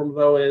LAUS program,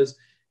 though, is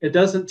it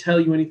doesn't tell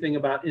you anything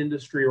about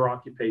industry or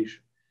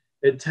occupation.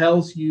 It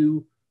tells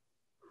you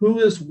who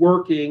is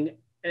working,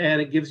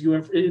 and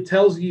it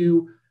tells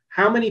you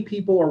how many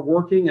people are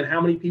working and how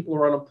many people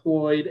are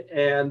unemployed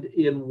and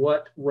in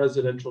what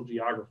residential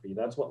geography.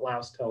 That's what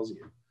LAUS tells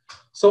you.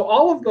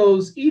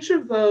 So each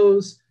of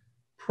those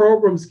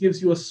programs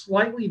gives you a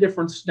slightly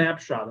different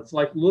snapshot. It's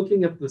like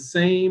looking at the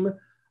same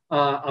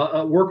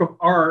work of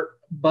art,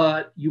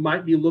 but you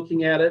might be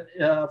looking at it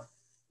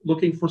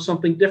looking for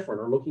something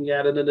different or looking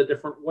at it in a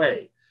different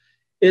way.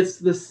 It's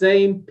the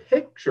same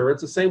picture,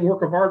 it's the same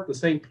work of art, the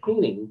same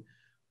painting,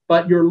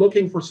 but you're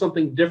looking for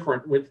something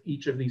different with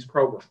each of these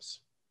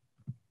programs.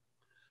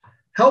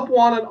 Help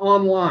Wanted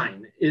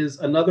Online is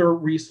another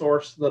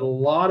resource that a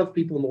lot of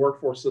people in the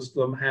workforce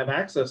system have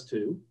access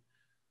to.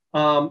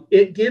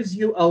 It gives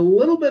you a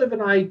little bit of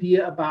an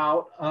idea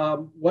about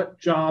what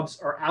jobs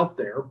are out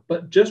there,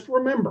 but just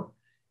remember,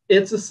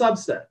 it's a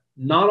subset.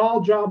 Not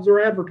all jobs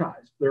are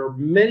advertised. There are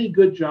many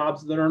good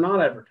jobs that are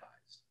not advertised.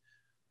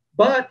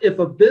 But if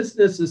a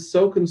business is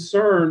so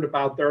concerned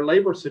about their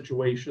labor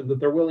situation that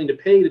they're willing to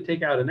pay to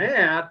take out an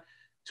ad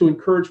to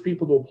encourage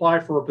people to apply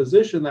for a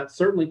position, that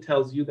certainly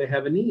tells you they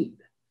have a need.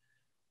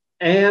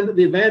 And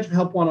the advantage of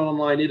Help Wanted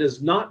Online, it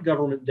is not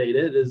government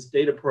data. It is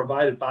data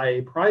provided by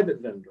a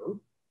private vendor.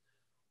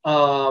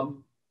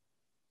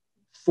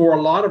 For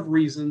a lot of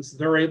reasons,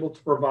 they're able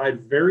to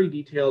provide very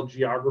detailed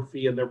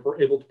geography, and they're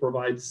able to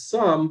provide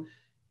some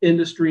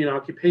industry and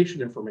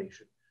occupation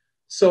information.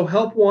 So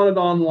Help Wanted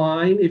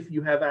Online, if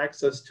you have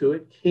access to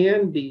it,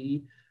 can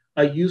be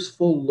a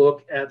useful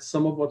look at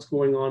some of what's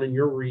going on in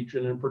your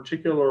region. In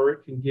particular,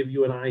 it can give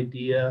you an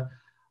idea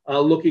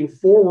looking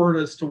forward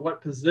as to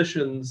what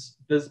positions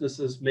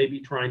businesses may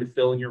be trying to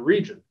fill in your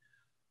region.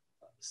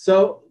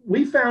 So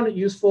we found it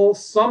useful.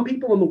 Some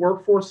people in the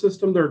workforce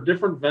system, there are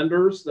different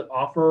vendors that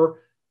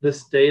offer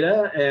this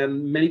data,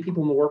 and many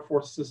people in the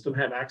workforce system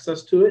have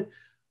access to it.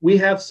 We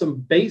have some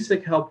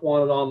basic Help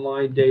Wanted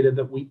Online data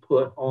that we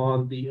put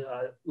on the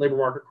Labor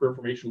Market Career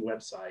Information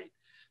website.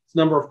 It's a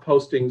number of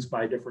postings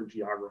by different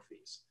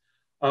geographies.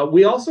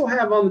 We also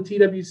have on the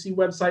TWC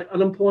website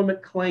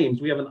unemployment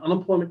claims. We have an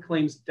unemployment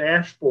claims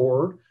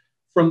dashboard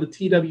from the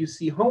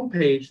TWC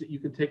homepage that you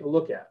can take a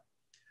look at.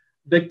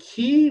 The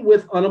key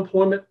with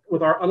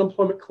our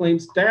unemployment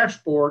claims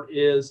dashboard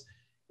is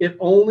it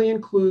only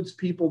includes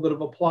people that have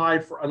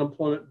applied for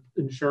unemployment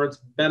insurance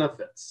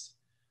benefits.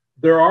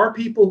 There are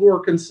people who are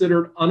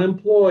considered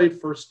unemployed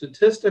for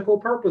statistical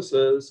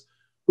purposes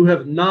who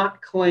have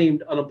not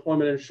claimed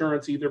unemployment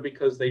insurance, either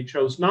because they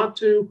chose not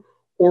to,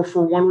 or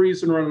for one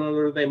reason or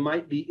another, they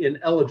might be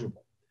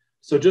ineligible.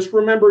 So just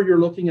remember you're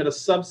looking at a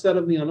subset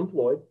of the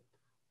unemployed.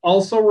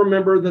 Also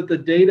remember that the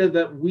data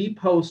that we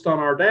post on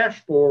our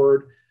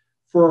dashboard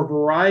for a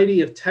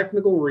variety of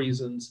technical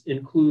reasons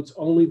includes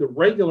only the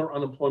regular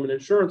unemployment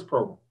insurance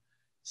program.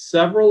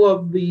 Several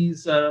of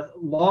these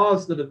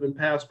laws that have been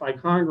passed by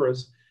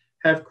Congress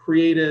have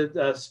created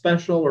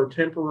special or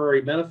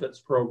temporary benefits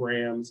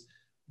programs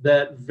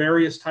that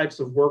various types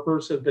of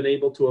workers have been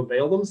able to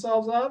avail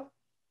themselves of.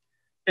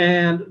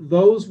 And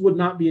those would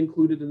not be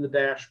included in the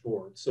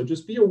dashboard. So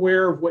just be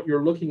aware of what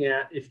you're looking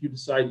at if you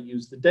decide to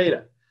use the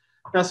data.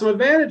 Now, some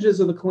advantages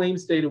of the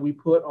claims data we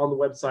put on the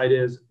website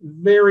is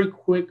very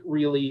quick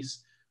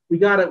release. We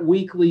got it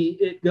weekly.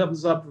 It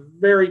comes up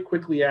very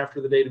quickly after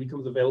the data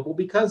becomes available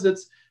because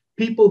it's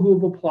people who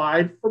have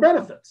applied for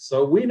benefits.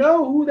 So we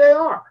know who they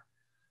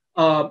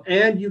are.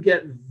 And you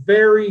get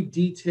very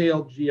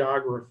detailed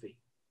geography.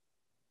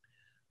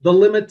 The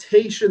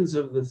limitations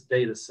of this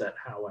data set,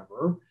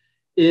 however,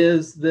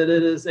 is that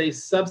it is a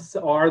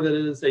subset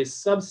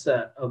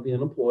of the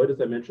unemployed,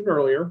 as I mentioned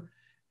earlier,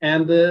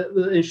 and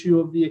the issue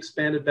of the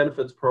expanded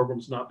benefits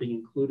programs not being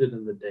included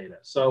in the data.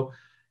 So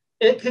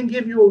it can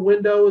give you a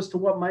window as to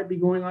what might be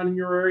going on in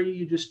your area.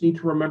 You just need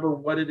to remember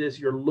what it is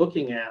you're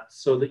looking at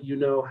so that you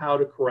know how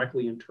to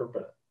correctly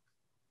interpret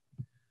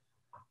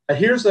it.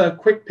 Here's a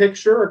quick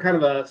picture, or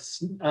kind of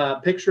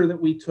a picture that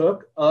we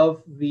took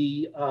of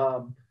the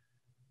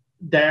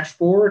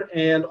dashboard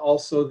and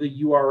also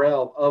the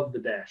URL of the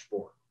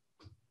dashboard.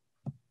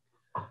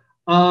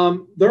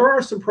 There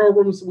are some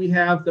programs we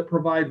have that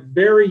provide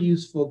very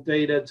useful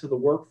data to the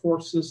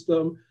workforce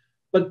system,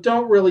 but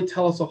don't really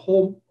tell us a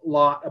whole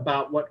lot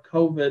about what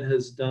COVID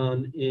has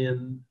done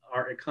in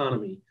our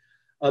economy.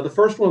 The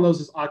first one of those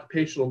is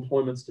occupational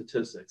employment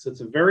statistics. It's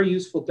a very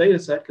useful data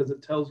set because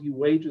it tells you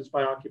wages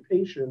by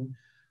occupation,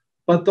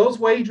 but those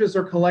wages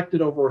are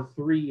collected over a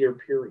 3-year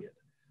period.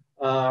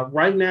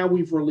 Right now,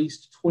 we've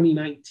released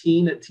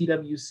 2019 at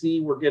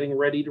TWC. We're getting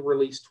ready to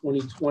release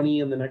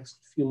 2020 in the next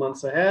few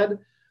months ahead.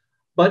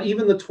 But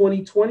even the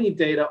 2020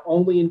 data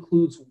only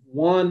includes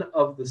one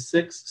of the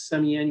 6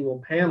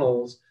 semi-annual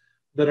panels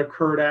that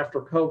occurred after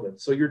COVID.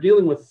 So you're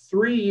dealing with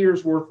 3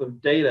 years worth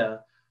of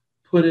data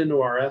put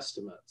into our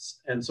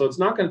estimates. And so it's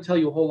not going to tell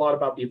you a whole lot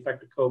about the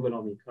effect of COVID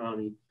on the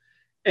economy.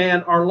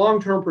 And our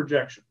long-term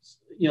projections,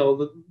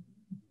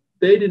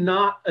 they did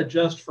not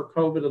adjust for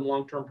COVID and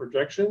long-term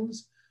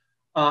projections,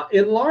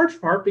 in large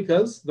part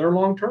because they're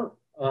long-term.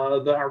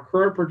 Our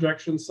current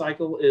projection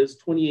cycle is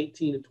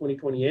 2018 to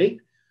 2028.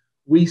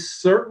 We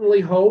certainly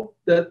hope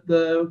that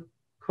the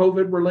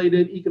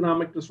COVID-related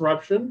economic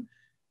disruption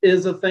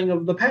is a thing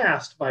of the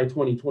past by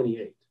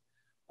 2028.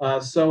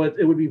 So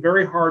it would be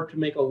very hard to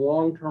make a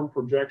long-term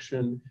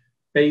projection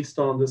based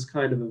on this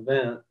kind of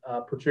event,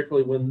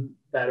 particularly when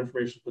that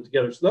information is put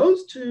together. So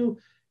those two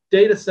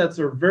data sets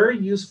are very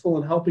useful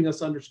in helping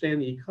us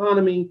understand the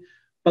economy,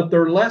 but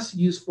they're less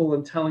useful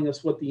in telling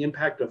us what the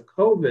impact of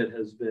COVID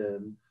has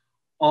been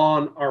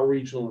on our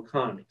regional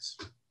economies.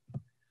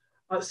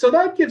 So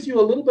that gives you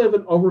a little bit of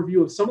an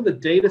overview of some of the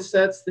data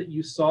sets that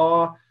you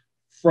saw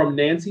from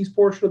Nancy's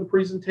portion of the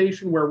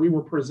presentation, where we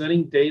were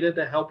presenting data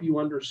to help you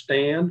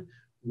understand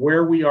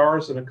where we are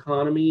as an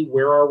economy,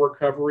 where our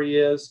recovery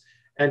is,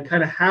 and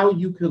kind of how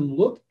you can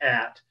look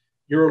at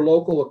your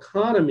local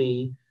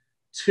economy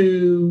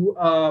to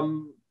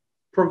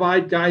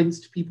provide guidance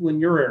to people in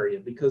your area.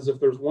 Because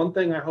if there's one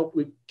thing I hope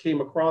we came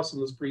across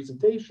in this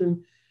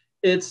presentation,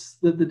 it's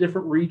that the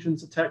different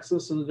regions of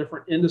Texas and the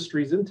different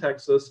industries in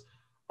Texas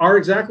are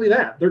exactly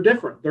that. They're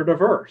different, they're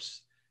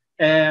diverse.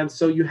 And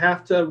so you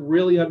have to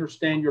really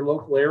understand your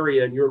local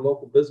area and your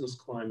local business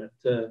climate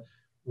to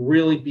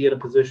really be in a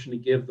position to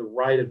give the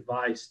right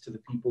advice to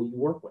the people you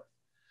work with.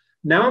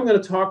 Now I'm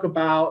going to talk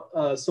about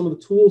some of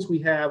the tools we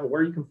have,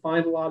 where you can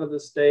find a lot of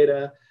this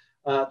data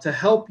to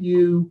help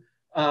you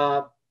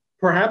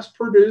perhaps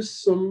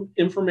produce some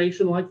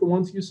information like the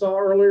ones you saw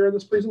earlier in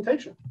this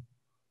presentation.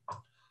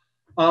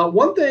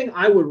 One thing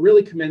I would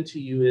really commend to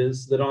you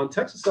is that on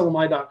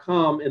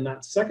texaslmi.com, in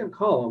that second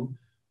column,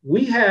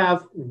 we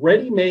have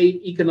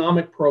ready-made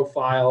economic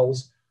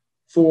profiles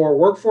for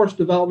workforce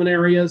development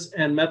areas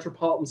and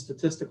metropolitan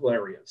statistical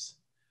areas.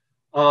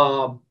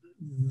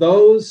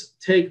 Those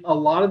take a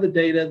lot of the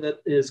data that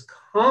is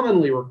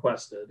commonly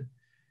requested,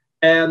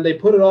 and they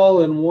put it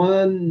all in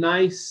one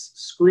nice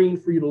screen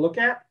for you to look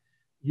at.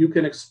 You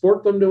can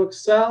export them to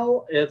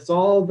Excel. It's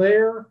all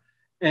there.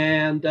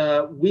 And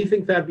we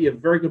think that'd be a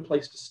very good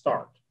place to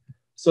start.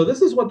 So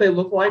this is what they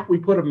look like. We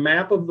put a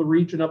map of the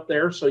region up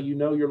there so you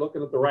know you're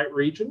looking at the right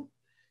region.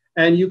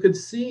 And you can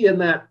see in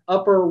that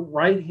upper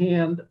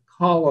right-hand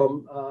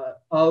column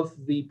of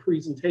the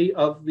presentation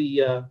of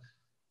the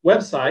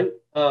website,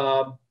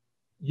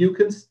 you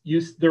can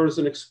use, there is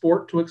an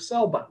export to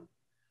Excel button.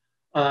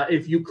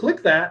 If you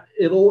click that,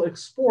 it'll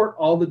export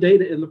all the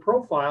data in the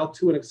profile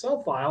to an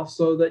Excel file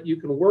so that you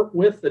can work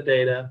with the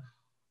data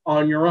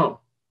on your own.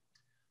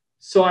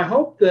 So I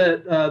hope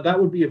that that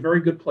would be a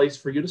very good place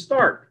for you to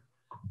start.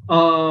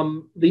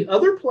 The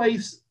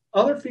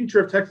other feature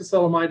of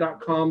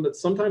TexasLMI.com that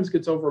sometimes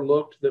gets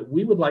overlooked that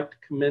we would like to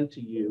commend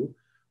to you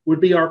would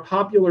be our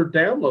popular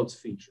downloads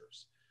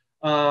features.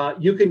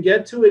 You can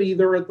get to it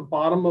either at the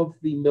bottom of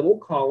the middle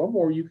column,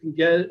 or you can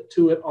get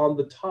to it on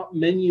the top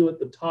menu at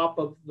the top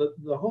of the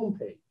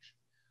homepage.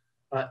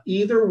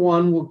 Either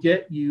one will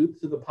get you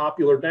to the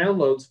popular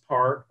downloads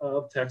part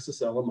of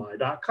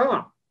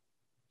texaslmi.com.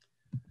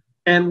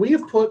 And we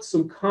have put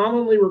some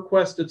commonly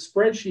requested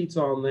spreadsheets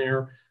on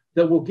there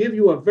that will give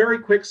you a very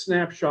quick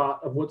snapshot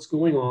of what's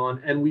going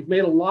on. And we've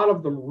made a lot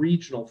of them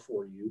regional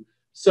for you.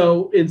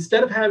 So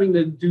instead of having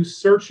to do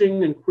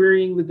searching and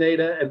querying the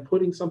data and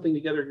putting something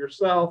together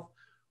yourself,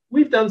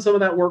 we've done some of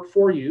that work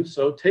for you.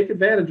 So take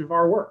advantage of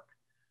our work.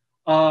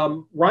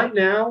 Right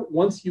now,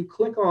 once you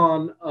click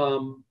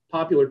on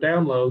popular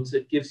downloads,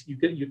 it gives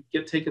you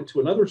get taken to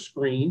another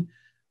screen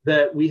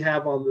that we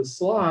have on this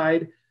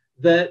slide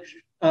that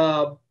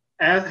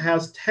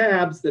has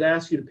tabs that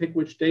ask you to pick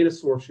which data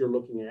source you're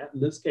looking at.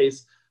 In this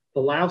case, the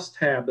Laos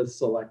tab is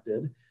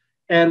selected.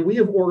 And we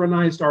have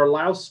organized our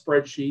Laos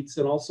spreadsheets,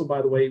 and also,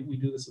 by the way, we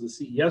do this in the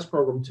CES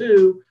program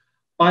too,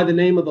 by the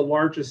name of the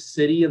largest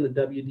city in the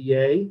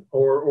WDA,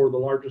 or the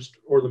largest,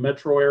 or the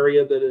metro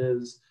area that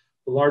is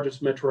the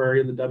largest metro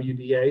area in the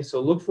WDA.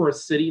 So look for a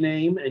city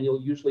name, and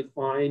you'll usually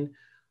find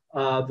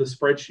the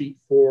spreadsheet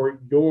for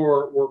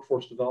your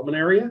workforce development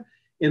area.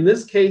 In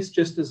this case,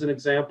 just as an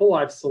example,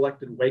 I've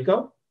selected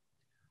Waco,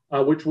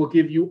 which will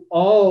give you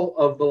all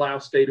of the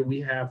Laos data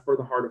we have for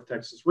the Heart of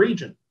Texas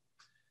region.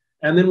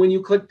 And then when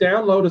you click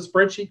download, a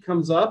spreadsheet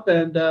comes up,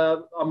 and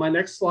on my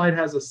next slide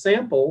has a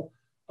sample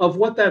of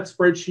what that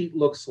spreadsheet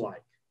looks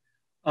like.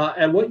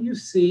 And what you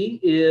see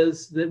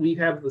is that we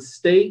have the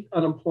state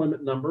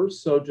unemployment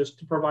numbers, so just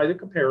to provide a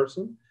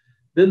comparison,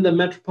 then the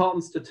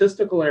metropolitan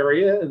statistical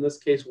area, in this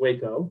case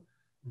Waco,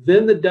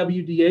 then the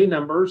WDA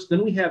numbers,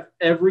 then we have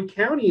every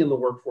county in the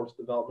workforce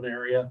development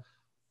area,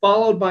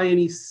 followed by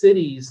any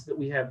cities that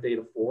we have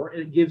data for.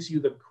 And it gives you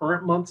the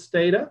current month's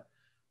data,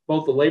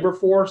 both the labor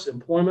force,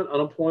 employment,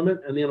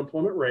 unemployment, and the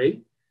unemployment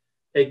rate.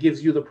 It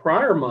gives you the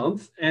prior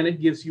month, and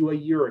it gives you a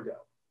year ago.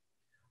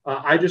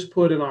 I just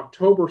put an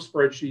October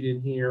spreadsheet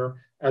in here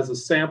as a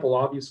sample.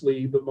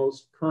 Obviously, the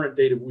most current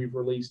data we've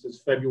released is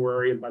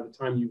February, and by the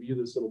time you view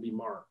this, it'll be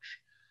March.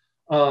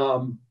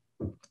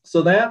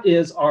 So that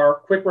is our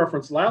quick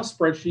reference Laos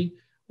spreadsheet.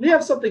 We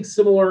have something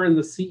similar in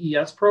the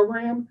CES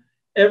program.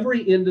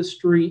 Every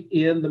industry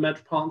in the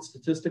metropolitan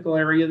statistical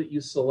area that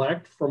you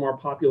select from our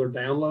popular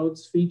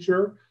downloads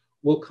feature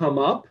will come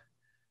up.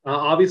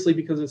 Obviously,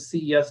 because it's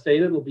CES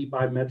data, it'll be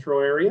by metro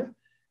area.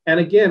 And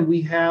again,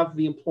 we have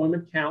the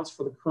employment counts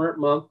for the current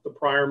month, the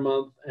prior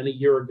month, and a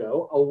year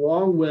ago,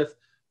 along with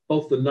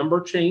both the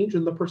number change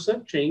and the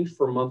percent change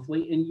for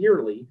monthly and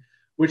yearly,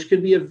 which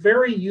can be a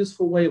very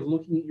useful way of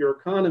looking at your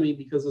economy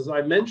because, as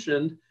I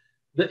mentioned,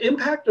 the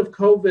impact of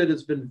COVID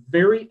has been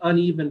very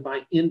uneven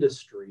by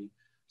industry.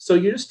 So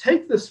you just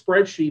take the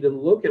spreadsheet and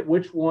look at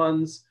which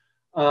ones,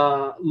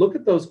 look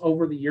at those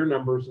over the year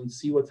numbers and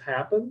see what's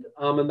happened.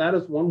 And that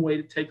is one way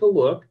to take a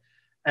look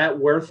at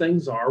where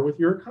things are with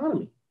your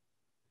economy.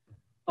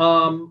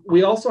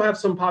 We also have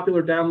some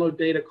popular download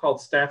data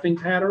called staffing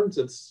patterns.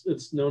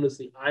 It's known as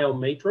the IO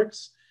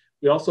matrix.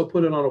 We also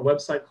put it on a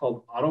website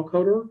called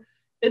AutoCoder.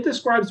 It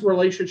describes the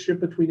relationship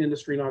between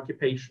industry and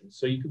occupation.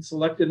 So you can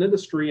select an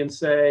industry and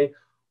say,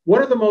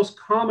 what are the most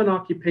common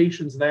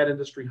occupations that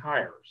industry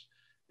hires?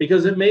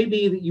 Because it may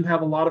be that you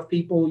have a lot of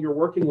people you're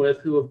working with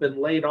who have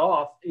been laid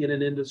off in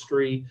an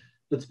industry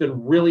that's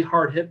been really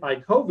hard hit by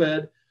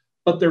COVID,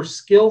 but their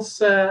skill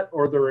set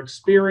or their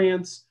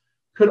experience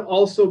could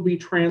also be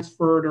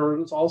transferred, or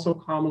it's also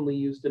commonly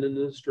used in an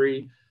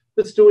industry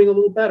that's doing a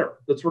little better,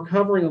 that's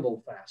recovering a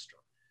little faster.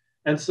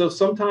 And so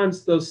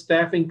sometimes those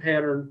staffing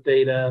pattern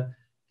data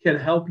can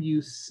help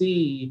you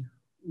see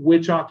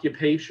which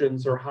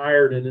occupations are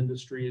hired in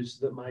industries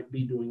that might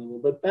be doing a little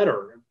bit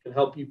better and can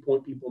help you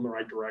point people in the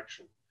right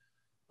direction.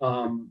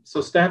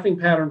 So staffing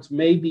patterns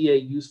may be a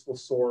useful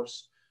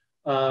source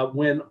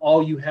when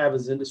all you have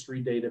is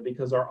industry data,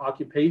 because our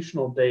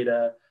occupational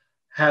data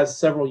has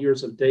several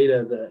years of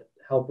data that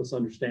help us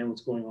understand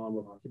what's going on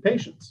with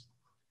occupations.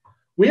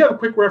 We have a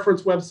quick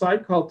reference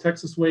website called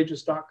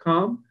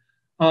texaswages.com.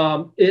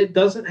 It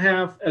doesn't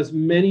have as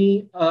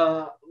many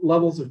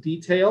levels of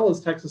detail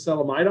as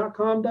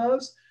texaslmi.com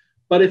does,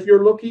 but if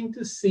you're looking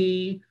to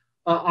see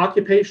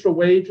occupational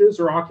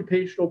wages or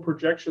occupational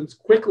projections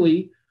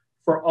quickly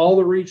for all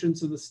the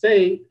regions of the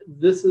state,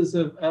 this is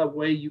a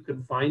way you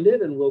can find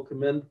it, and we'll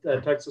commend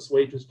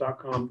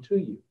texaswages.com to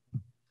you.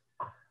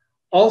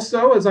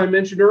 Also, as I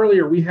mentioned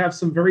earlier, we have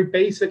some very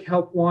basic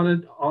help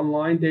wanted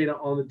online data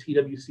on the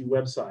TWC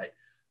website.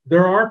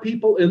 There are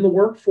people in the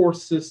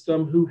workforce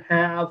system who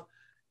have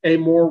a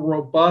more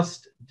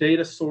robust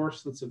data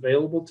source that's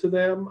available to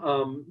them.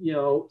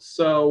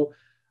 So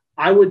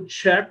I would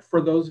check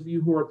for those of you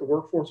who are at the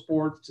workforce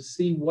boards to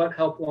see what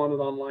help wanted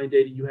online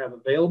data you have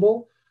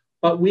available.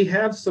 But we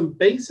have some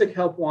basic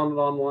help wanted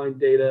online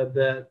data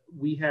that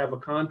we have a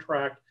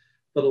contract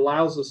that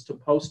allows us to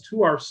post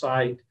to our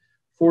site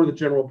for the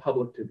general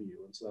public to view.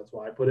 And so that's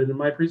why I put it in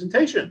my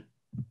presentation.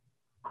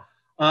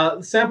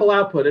 Sample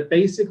output, it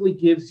basically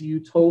gives you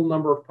total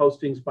number of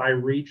postings by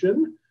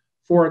region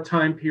for a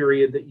time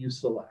period that you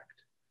select.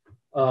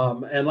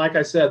 And like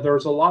I said,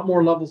 there's a lot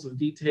more levels of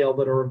detail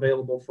that are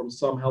available from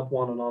some Help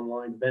One and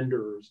online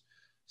vendors.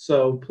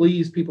 So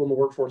please, people in the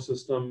workforce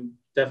system,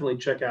 definitely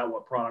check out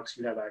what products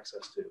you have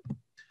access to.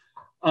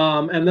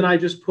 And then I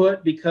just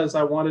put, because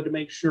I wanted to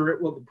make sure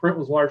the print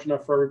was large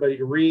enough for everybody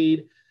to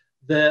read,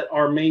 that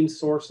our main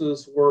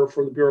sources were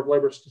from the Bureau of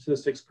Labor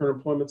Statistics Current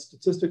Employment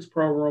Statistics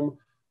Program,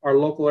 our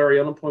local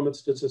area unemployment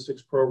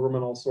statistics program,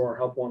 and also our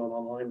Help One and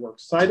online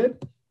works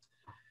cited.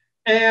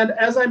 And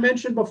as I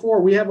mentioned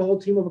before, we have a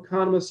whole team of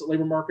economists at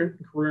Labor Market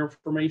and Career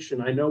Information.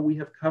 I know we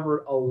have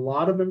covered a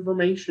lot of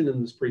information in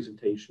this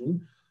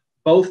presentation.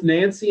 Both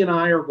Nancy and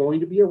I are going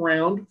to be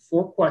around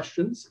for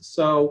questions.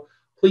 So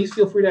please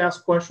feel free to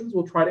ask questions.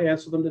 We'll try to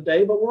answer them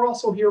today, but we're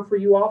also here for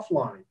you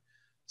offline.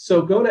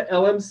 So go to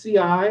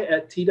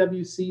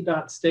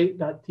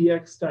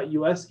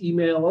lmci@twc.state.tx.us,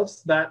 email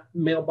us. That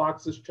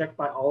mailbox is checked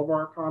by all of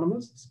our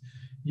economists.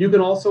 You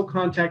can also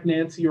contact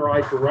Nancy or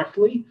I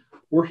directly.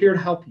 We're here to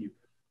help you.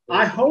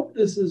 I hope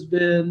this has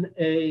been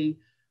a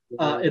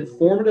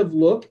informative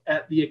look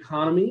at the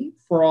economy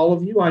for all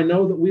of you. I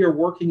know that we are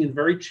working in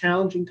very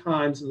challenging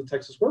times in the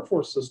Texas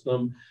workforce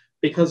system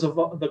because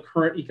of the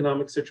current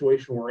economic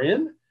situation we're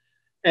in.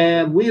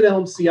 And we at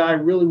LMCI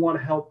really want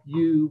to help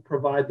you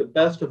provide the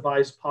best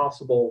advice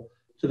possible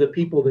to the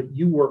people that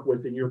you work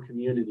with in your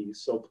communities.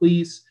 So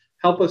please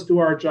help us do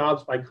our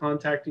jobs by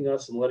contacting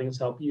us and letting us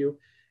help you.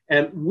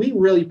 And we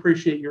really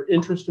appreciate your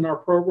interest in our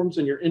programs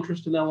and your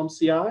interest in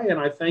LMCI. And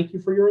I thank you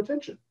for your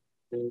attention.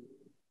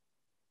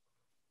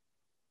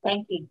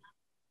 Thank you.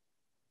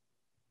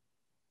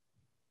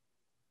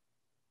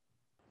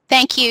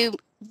 Thank you,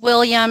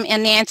 William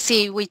and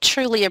Nancy. We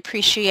truly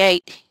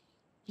appreciate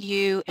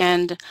you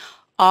and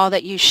all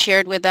that you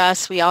shared with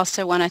us. We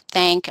also want to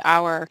thank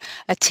our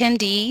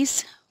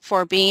attendees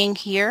for being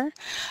here.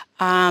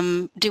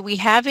 Do we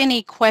have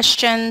any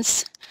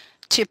questions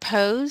to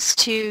pose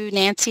to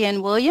Nancy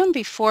and William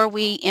before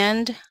we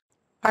end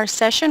our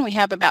session? We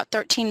have about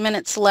 13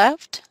 minutes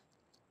left.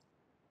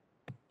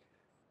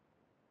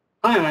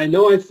 Hi, I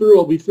know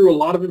we threw a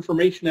lot of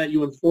information at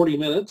you in 40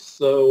 minutes,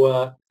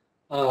 so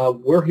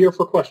we're here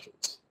for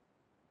questions.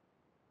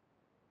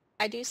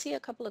 I do see a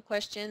couple of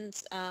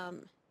questions,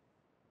 and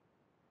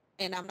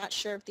I'm not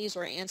sure if these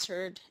were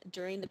answered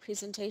during the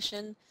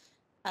presentation.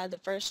 The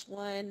first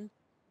one,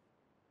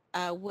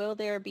 will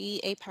there be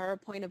a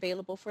PowerPoint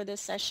available for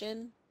this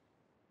session?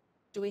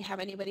 Do we have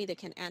anybody that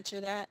can answer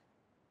that?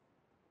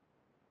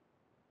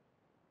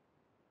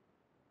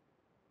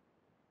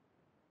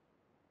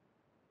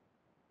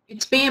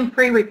 It's being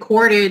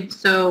pre-recorded,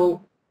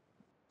 so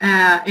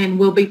and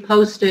will be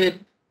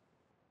posted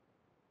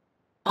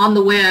on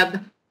the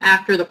web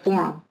after the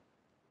forum.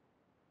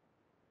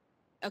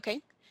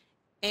 Okay.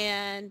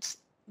 And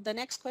the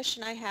next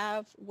question I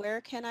have, where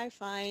can I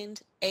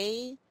find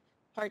A,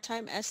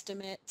 part-time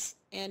estimates,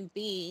 and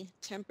B,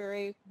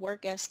 temporary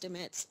work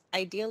estimates,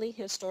 ideally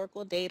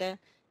historical data,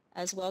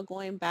 as well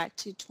going back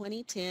to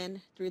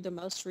 2010 through the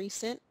most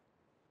recent?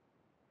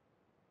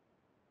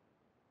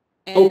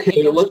 And okay,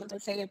 it goes on to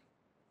say,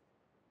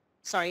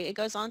 it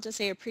goes on to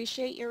say,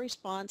 appreciate your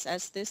response,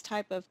 as this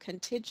type of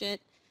contingent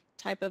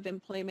type of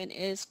employment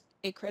is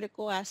a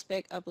critical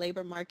aspect of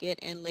labor market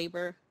and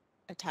labor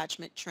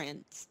attachment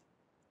trends.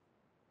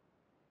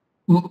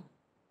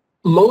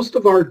 Most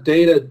of our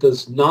data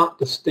does not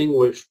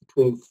distinguish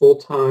between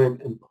full-time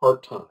and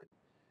part-time.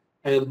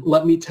 And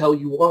let me tell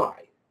you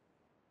why.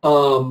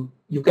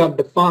 You've got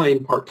to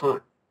define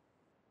part-time.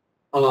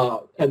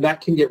 And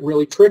that can get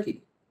really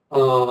tricky,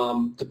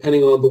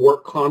 depending on the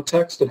work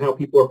context and how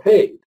people are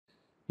paid.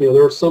 You know,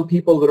 there are some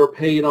people that are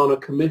paid on a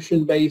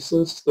commission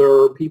basis.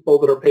 There are people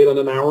that are paid on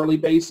an hourly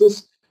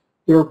basis.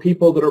 There are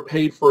people that are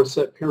paid for a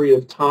set period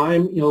of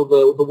time. You know,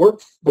 the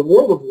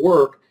world of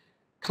work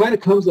kind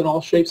of comes in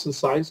all shapes and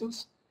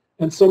sizes.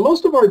 And so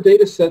most of our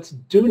data sets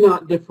do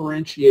not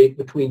differentiate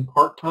between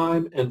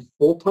part-time and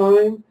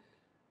full-time.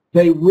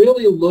 They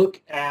really look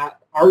at,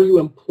 are you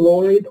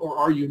employed or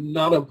are you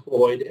not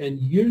employed? And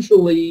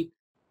usually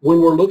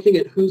when we're looking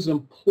at who's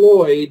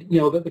employed,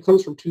 you know, that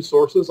comes from two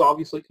sources.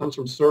 Obviously it comes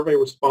from survey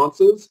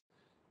responses,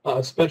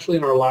 especially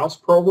in our LAUS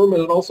program,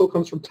 and it also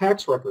comes from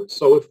tax records.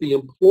 So if the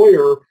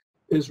employer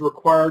is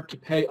required to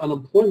pay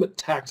unemployment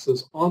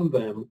taxes on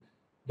them,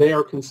 they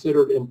are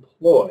considered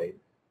employed.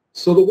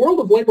 So the world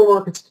of labor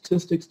market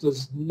statistics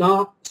does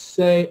not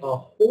say a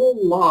whole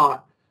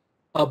lot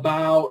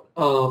about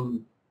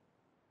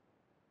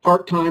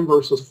part-time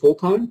versus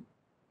full-time.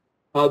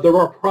 There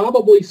are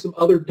probably some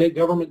other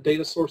government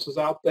data sources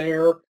out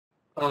there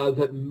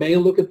that may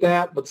look at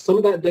that, but some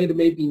of that data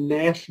may be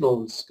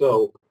national in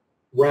scope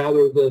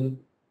rather than,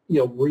 you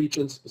know,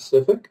 region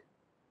specific.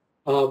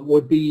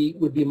 Would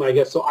be my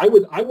guess. So I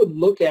would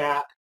look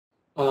at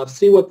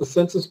see what the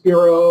Census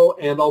Bureau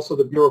and also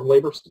the Bureau of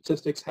Labor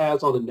Statistics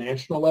has on a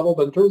national level.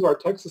 But in terms of our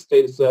Texas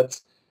data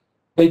sets,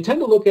 they tend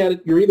to look at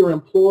it, you're either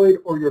employed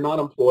or you're not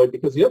employed,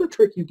 because the other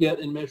trick you get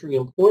in measuring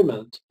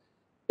employment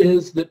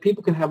is that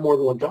people can have more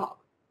than one job.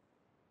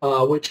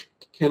 which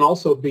can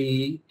also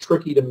be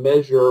tricky to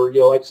measure,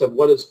 like I said,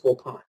 what is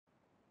full-time?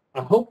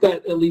 I hope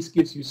that at least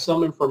gives you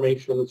some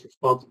information that's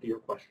responsive to your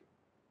question.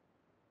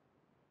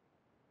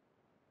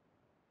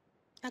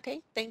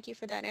 Okay, thank you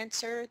for that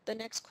answer. The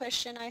next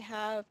question I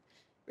have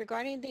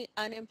regarding the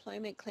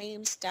unemployment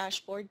claims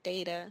dashboard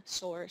data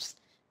source,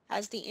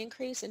 has the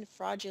increase in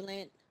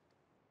fraudulent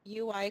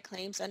UI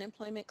claims,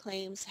 unemployment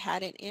claims,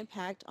 had an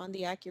impact on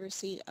the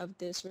accuracy of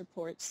this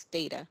report's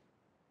data?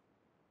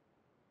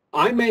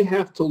 I may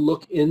have to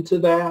look into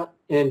that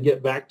and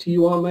get back to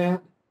you on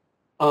that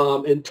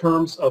in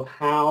terms of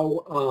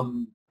how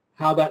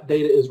that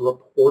data is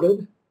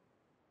reported.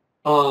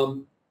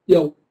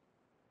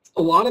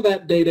 A lot of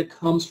that data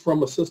comes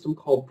from a system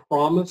called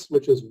Promise,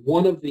 which is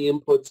one of the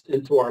inputs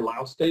into our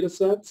Laos data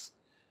sets.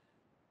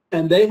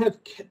 And they have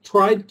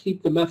tried to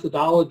keep the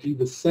methodology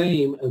the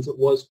same as it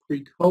was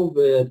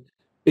pre-COVID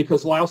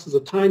because Laos is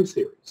a time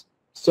series.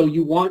 So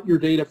you want your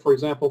data, for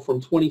example, from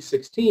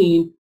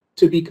 2016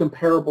 to be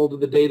comparable to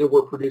the data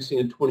we're producing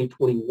in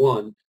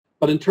 2021.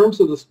 But in terms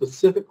of the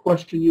specific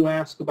question you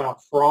asked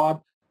about fraud,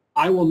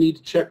 I will need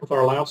to check with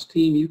our Laos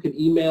team. You can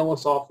email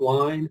us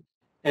offline,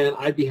 and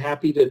I'd be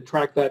happy to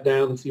track that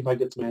down and see if I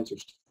get some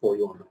answers for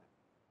you on that.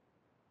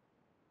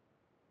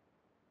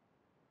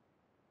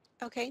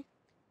 Okay,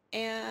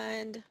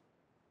 and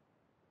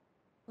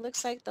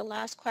looks like the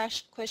last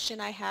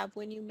question I have,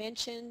 when you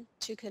mention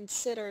to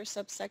consider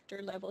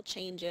subsector level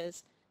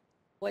changes,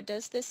 what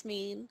does this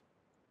mean?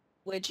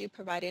 Would you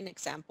provide an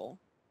example?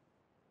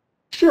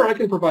 Sure, I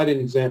can provide an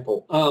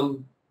example.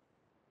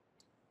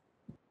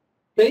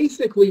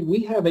 Basically,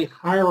 we have a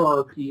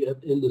hierarchy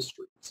of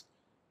industries.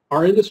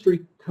 Our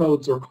industry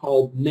codes are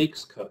called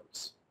NAICS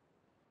codes.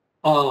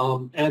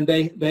 And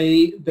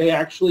they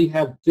actually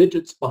have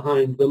digits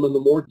behind them, and the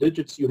more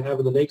digits you have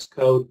in the NAICS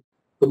code,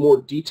 the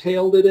more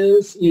detailed it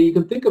is. You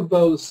can think of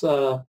those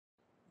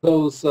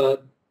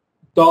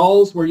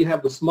dolls where you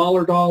have the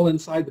smaller doll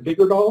inside the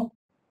bigger doll.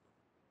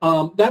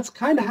 That's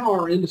kind of how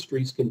our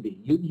industries can be.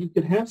 You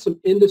can have some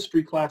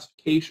industry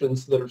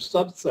classifications that are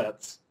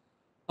subsets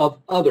of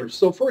others.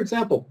 So for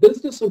example,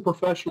 business and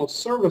professional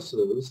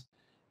services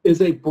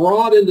is a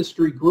broad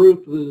industry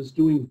group that is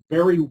doing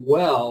very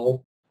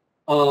well,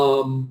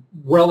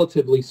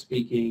 relatively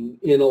speaking,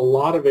 in a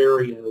lot of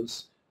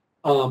areas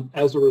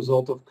as a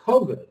result of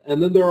COVID.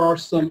 And then there are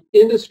some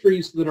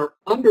industries that are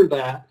under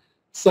that,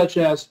 such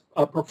as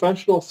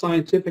professional,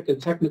 scientific,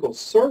 and technical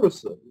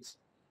services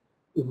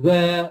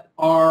that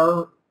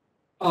are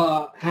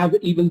have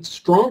even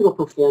stronger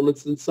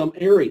performance in some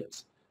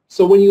areas.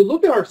 So when you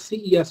look at our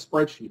CES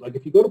spreadsheet, like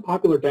if you go to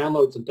popular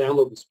downloads and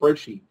download the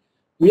spreadsheet,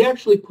 we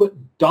actually put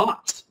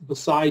dots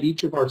beside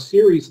each of our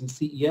series in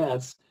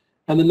CES,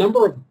 and the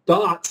number of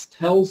dots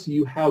tells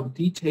you how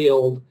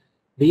detailed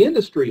the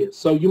industry is.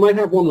 So you might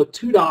have one with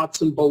 2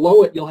 dots, and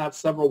below it you'll have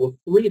several with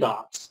 3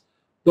 dots.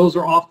 Those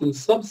are often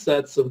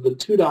subsets of the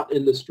 2-dot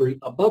industry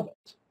above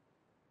it.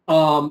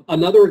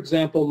 Another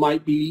example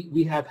might be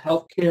we have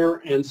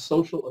healthcare and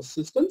social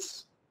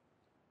assistance.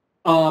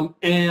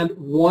 And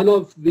one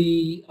of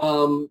the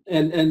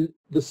and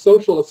the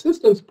social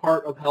assistance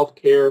part of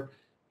healthcare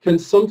can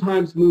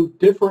sometimes move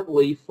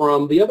differently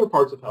from the other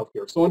parts of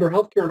healthcare. So under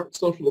healthcare and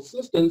social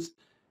assistance,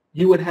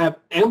 you would have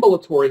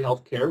ambulatory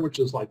healthcare, which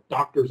is like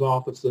doctor's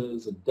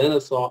offices and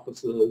dentist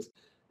offices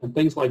and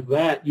things like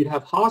that. You'd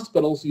have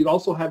hospitals. You'd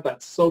also have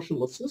that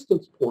social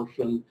assistance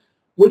portion,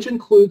 which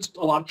includes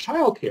a lot of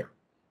childcare.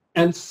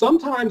 And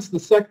sometimes the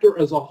sector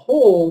as a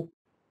whole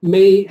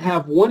may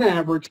have one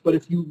average, but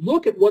if you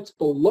look at what's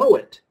below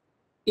it,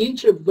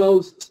 each of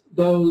those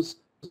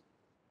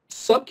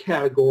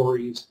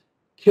subcategories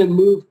can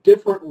move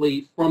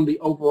differently from the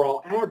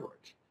overall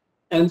average.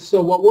 And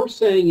so what we're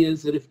saying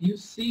is that if you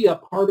see a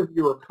part of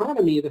your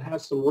economy that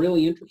has some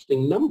really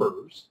interesting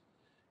numbers,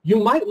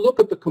 you might look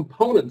at the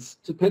components,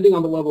 depending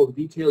on the level of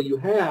detail you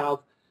have,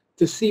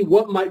 to see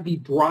what might be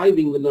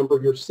driving the number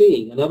you're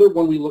seeing. Another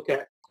one we look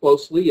at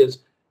closely is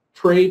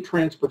trade,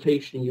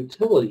 transportation,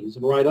 utilities.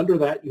 And right under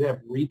that, you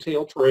have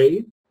retail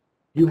trade,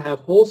 you have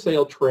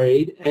wholesale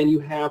trade, and you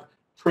have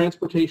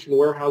transportation,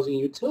 warehousing,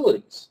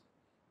 utilities.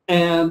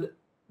 And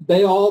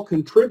they all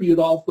contribute,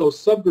 all those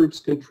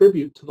subgroups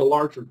contribute to the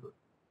larger group.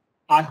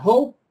 I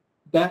hope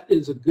that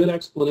is a good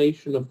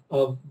explanation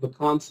of the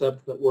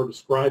concept that we're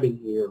describing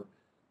here.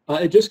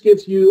 It just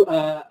gives you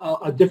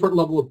a different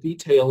level of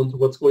detail into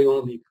what's going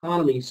on in the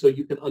economy so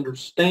you can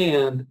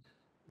understand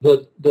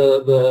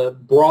the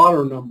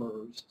broader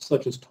numbers,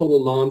 such as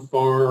total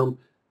non-farm,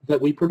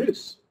 that we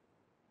produce.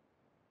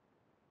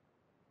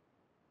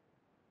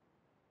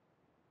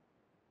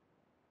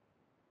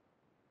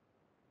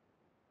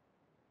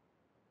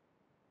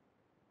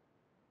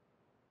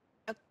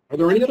 Are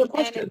there any other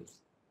questions?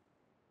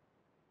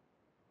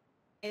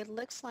 It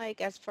looks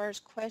like as far as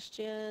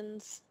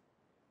questions,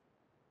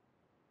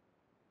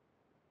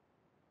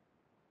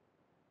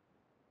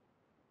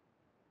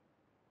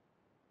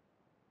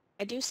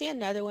 I do see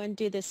another one.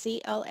 Do the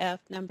CLF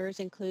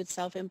numbers include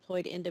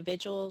self-employed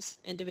individuals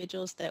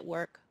that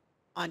work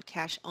on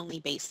cash-only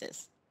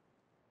basis?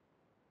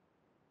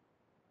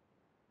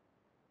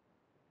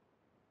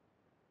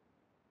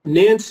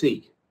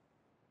 Nancy,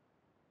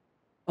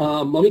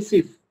 let me see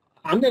if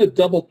I'm going to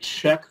double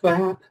check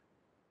that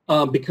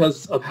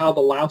because of how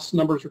the Laos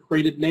numbers are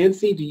created.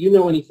 Nancy, do you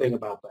know anything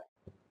about that?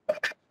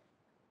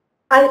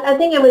 I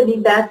think it would be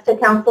best to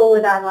counsel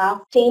with our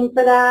Laos team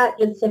for that,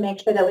 just to make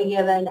sure that we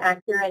give an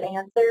accurate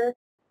answer.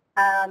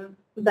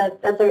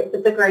 But that's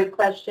a great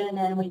question,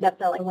 and we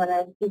definitely want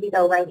to give you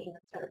the right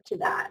answer to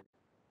that.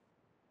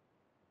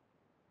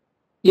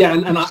 Yeah,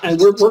 and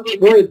we're going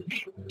to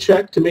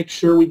check to make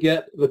sure we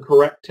get the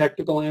correct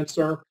technical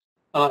answer.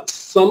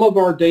 Some of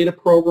our data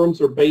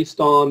programs are based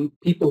on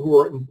people who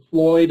are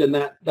employed, and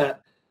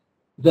that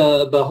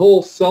the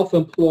whole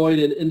self-employed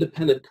and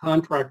independent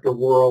contractor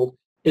world,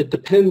 it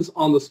depends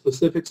on the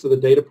specifics of the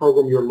data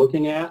program you're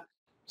looking at.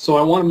 So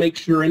I want to make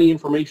sure any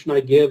information I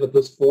give at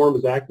this forum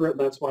is accurate, and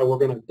that's why we're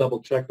going to double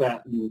check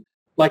that. And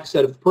like I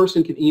said, if the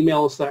person can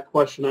email us that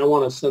question, I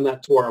want to send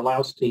that to our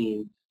Laos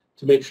team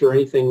to make sure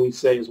anything we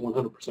say is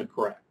 100%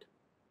 correct.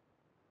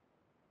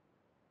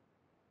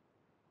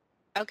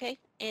 Okay,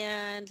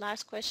 and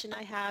last question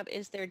I have,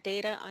 is there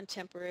data on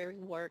temporary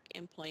work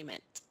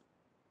employment?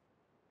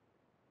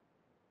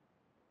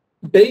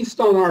 Based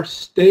on our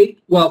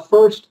state, well,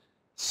 first,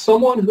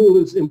 someone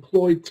who is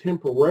employed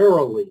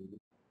temporarily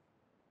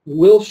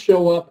will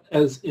show up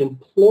as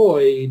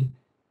employed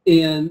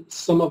in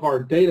some of our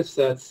data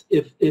sets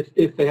if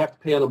they have to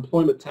pay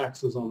unemployment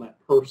taxes on that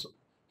person.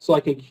 So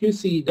like in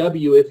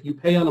QCEW, if you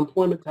pay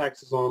unemployment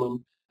taxes on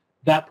them,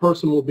 that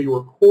person will be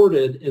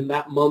recorded in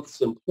that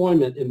month's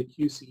employment in the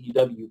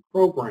QCEW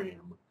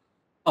program.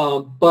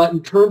 But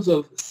in terms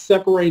of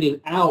separating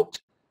out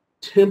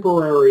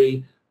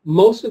temporary,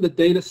 most of the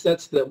data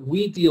sets that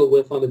we deal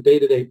with on a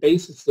day-to-day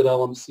basis at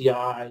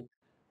LMCI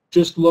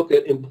just look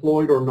at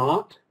employed or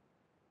not.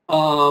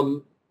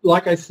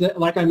 Like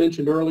I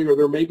mentioned earlier,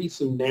 there may be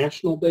some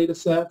national data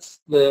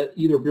sets that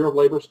either Bureau of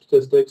Labor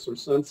Statistics or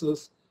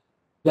Census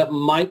that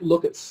might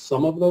look at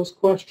some of those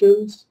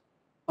questions.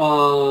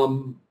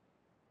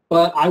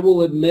 But I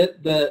will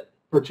admit that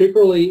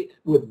particularly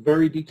with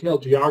very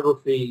detailed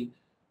geography,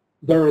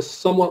 there is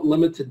somewhat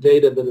limited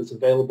data that is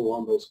available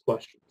on those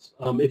questions.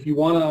 If you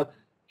want to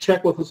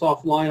check with us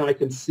offline, I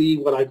can see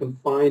what I can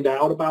find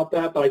out about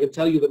that, but I can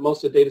tell you that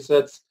most of the data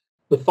sets,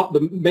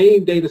 the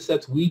main data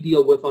sets we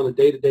deal with on a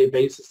day-to-day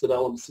basis at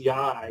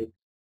LMCI,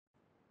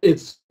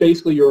 it's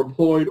basically you're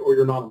employed or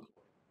you're not employed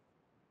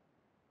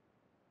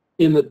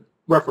in the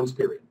reference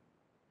period.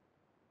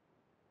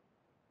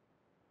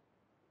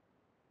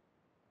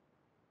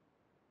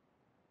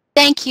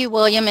 Thank you,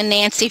 William and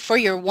Nancy, for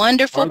your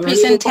wonderful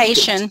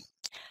presentation.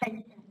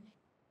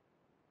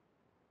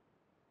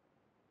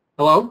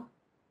 Hello?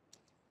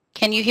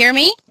 Can you hear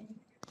me?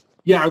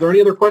 Yeah, are there any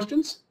other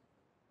questions?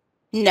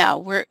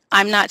 No,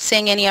 I'm not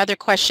seeing any other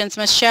questions.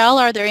 Michelle,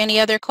 are there any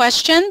other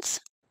questions?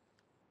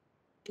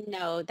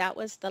 No, that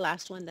was the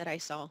last one that I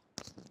saw.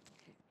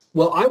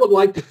 Well, I would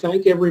like to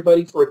thank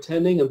everybody for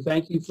attending and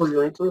thank you for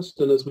your interest.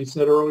 And as we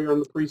said earlier in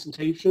the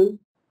presentation,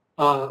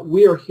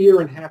 we are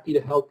here and happy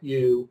to help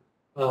you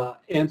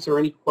answer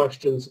any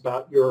questions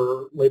about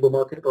your labor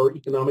market or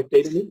economic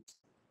data needs.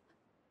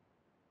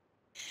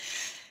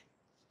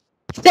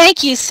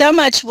 Thank you so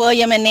much,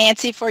 William and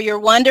Nancy, for your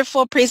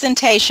wonderful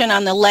presentation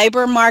on the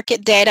labor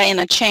market data in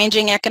a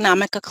changing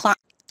economic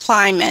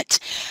climate.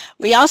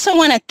 We also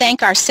want to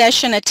thank our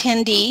session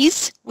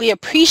attendees. We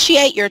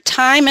appreciate your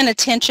time and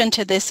attention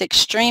to this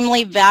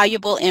extremely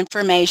valuable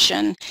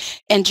information.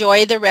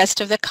 Enjoy the rest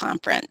of the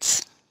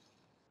conference.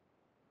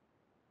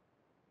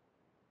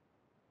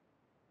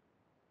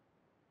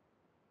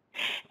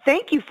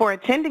 Thank you for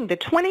attending the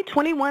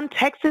 2021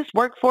 Texas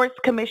Workforce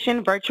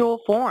Commission Virtual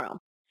Forum.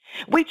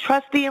 We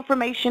trust the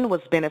information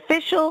was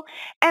beneficial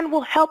and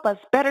will help us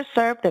better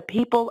serve the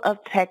people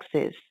of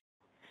Texas.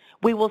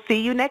 We will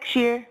see you next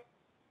year.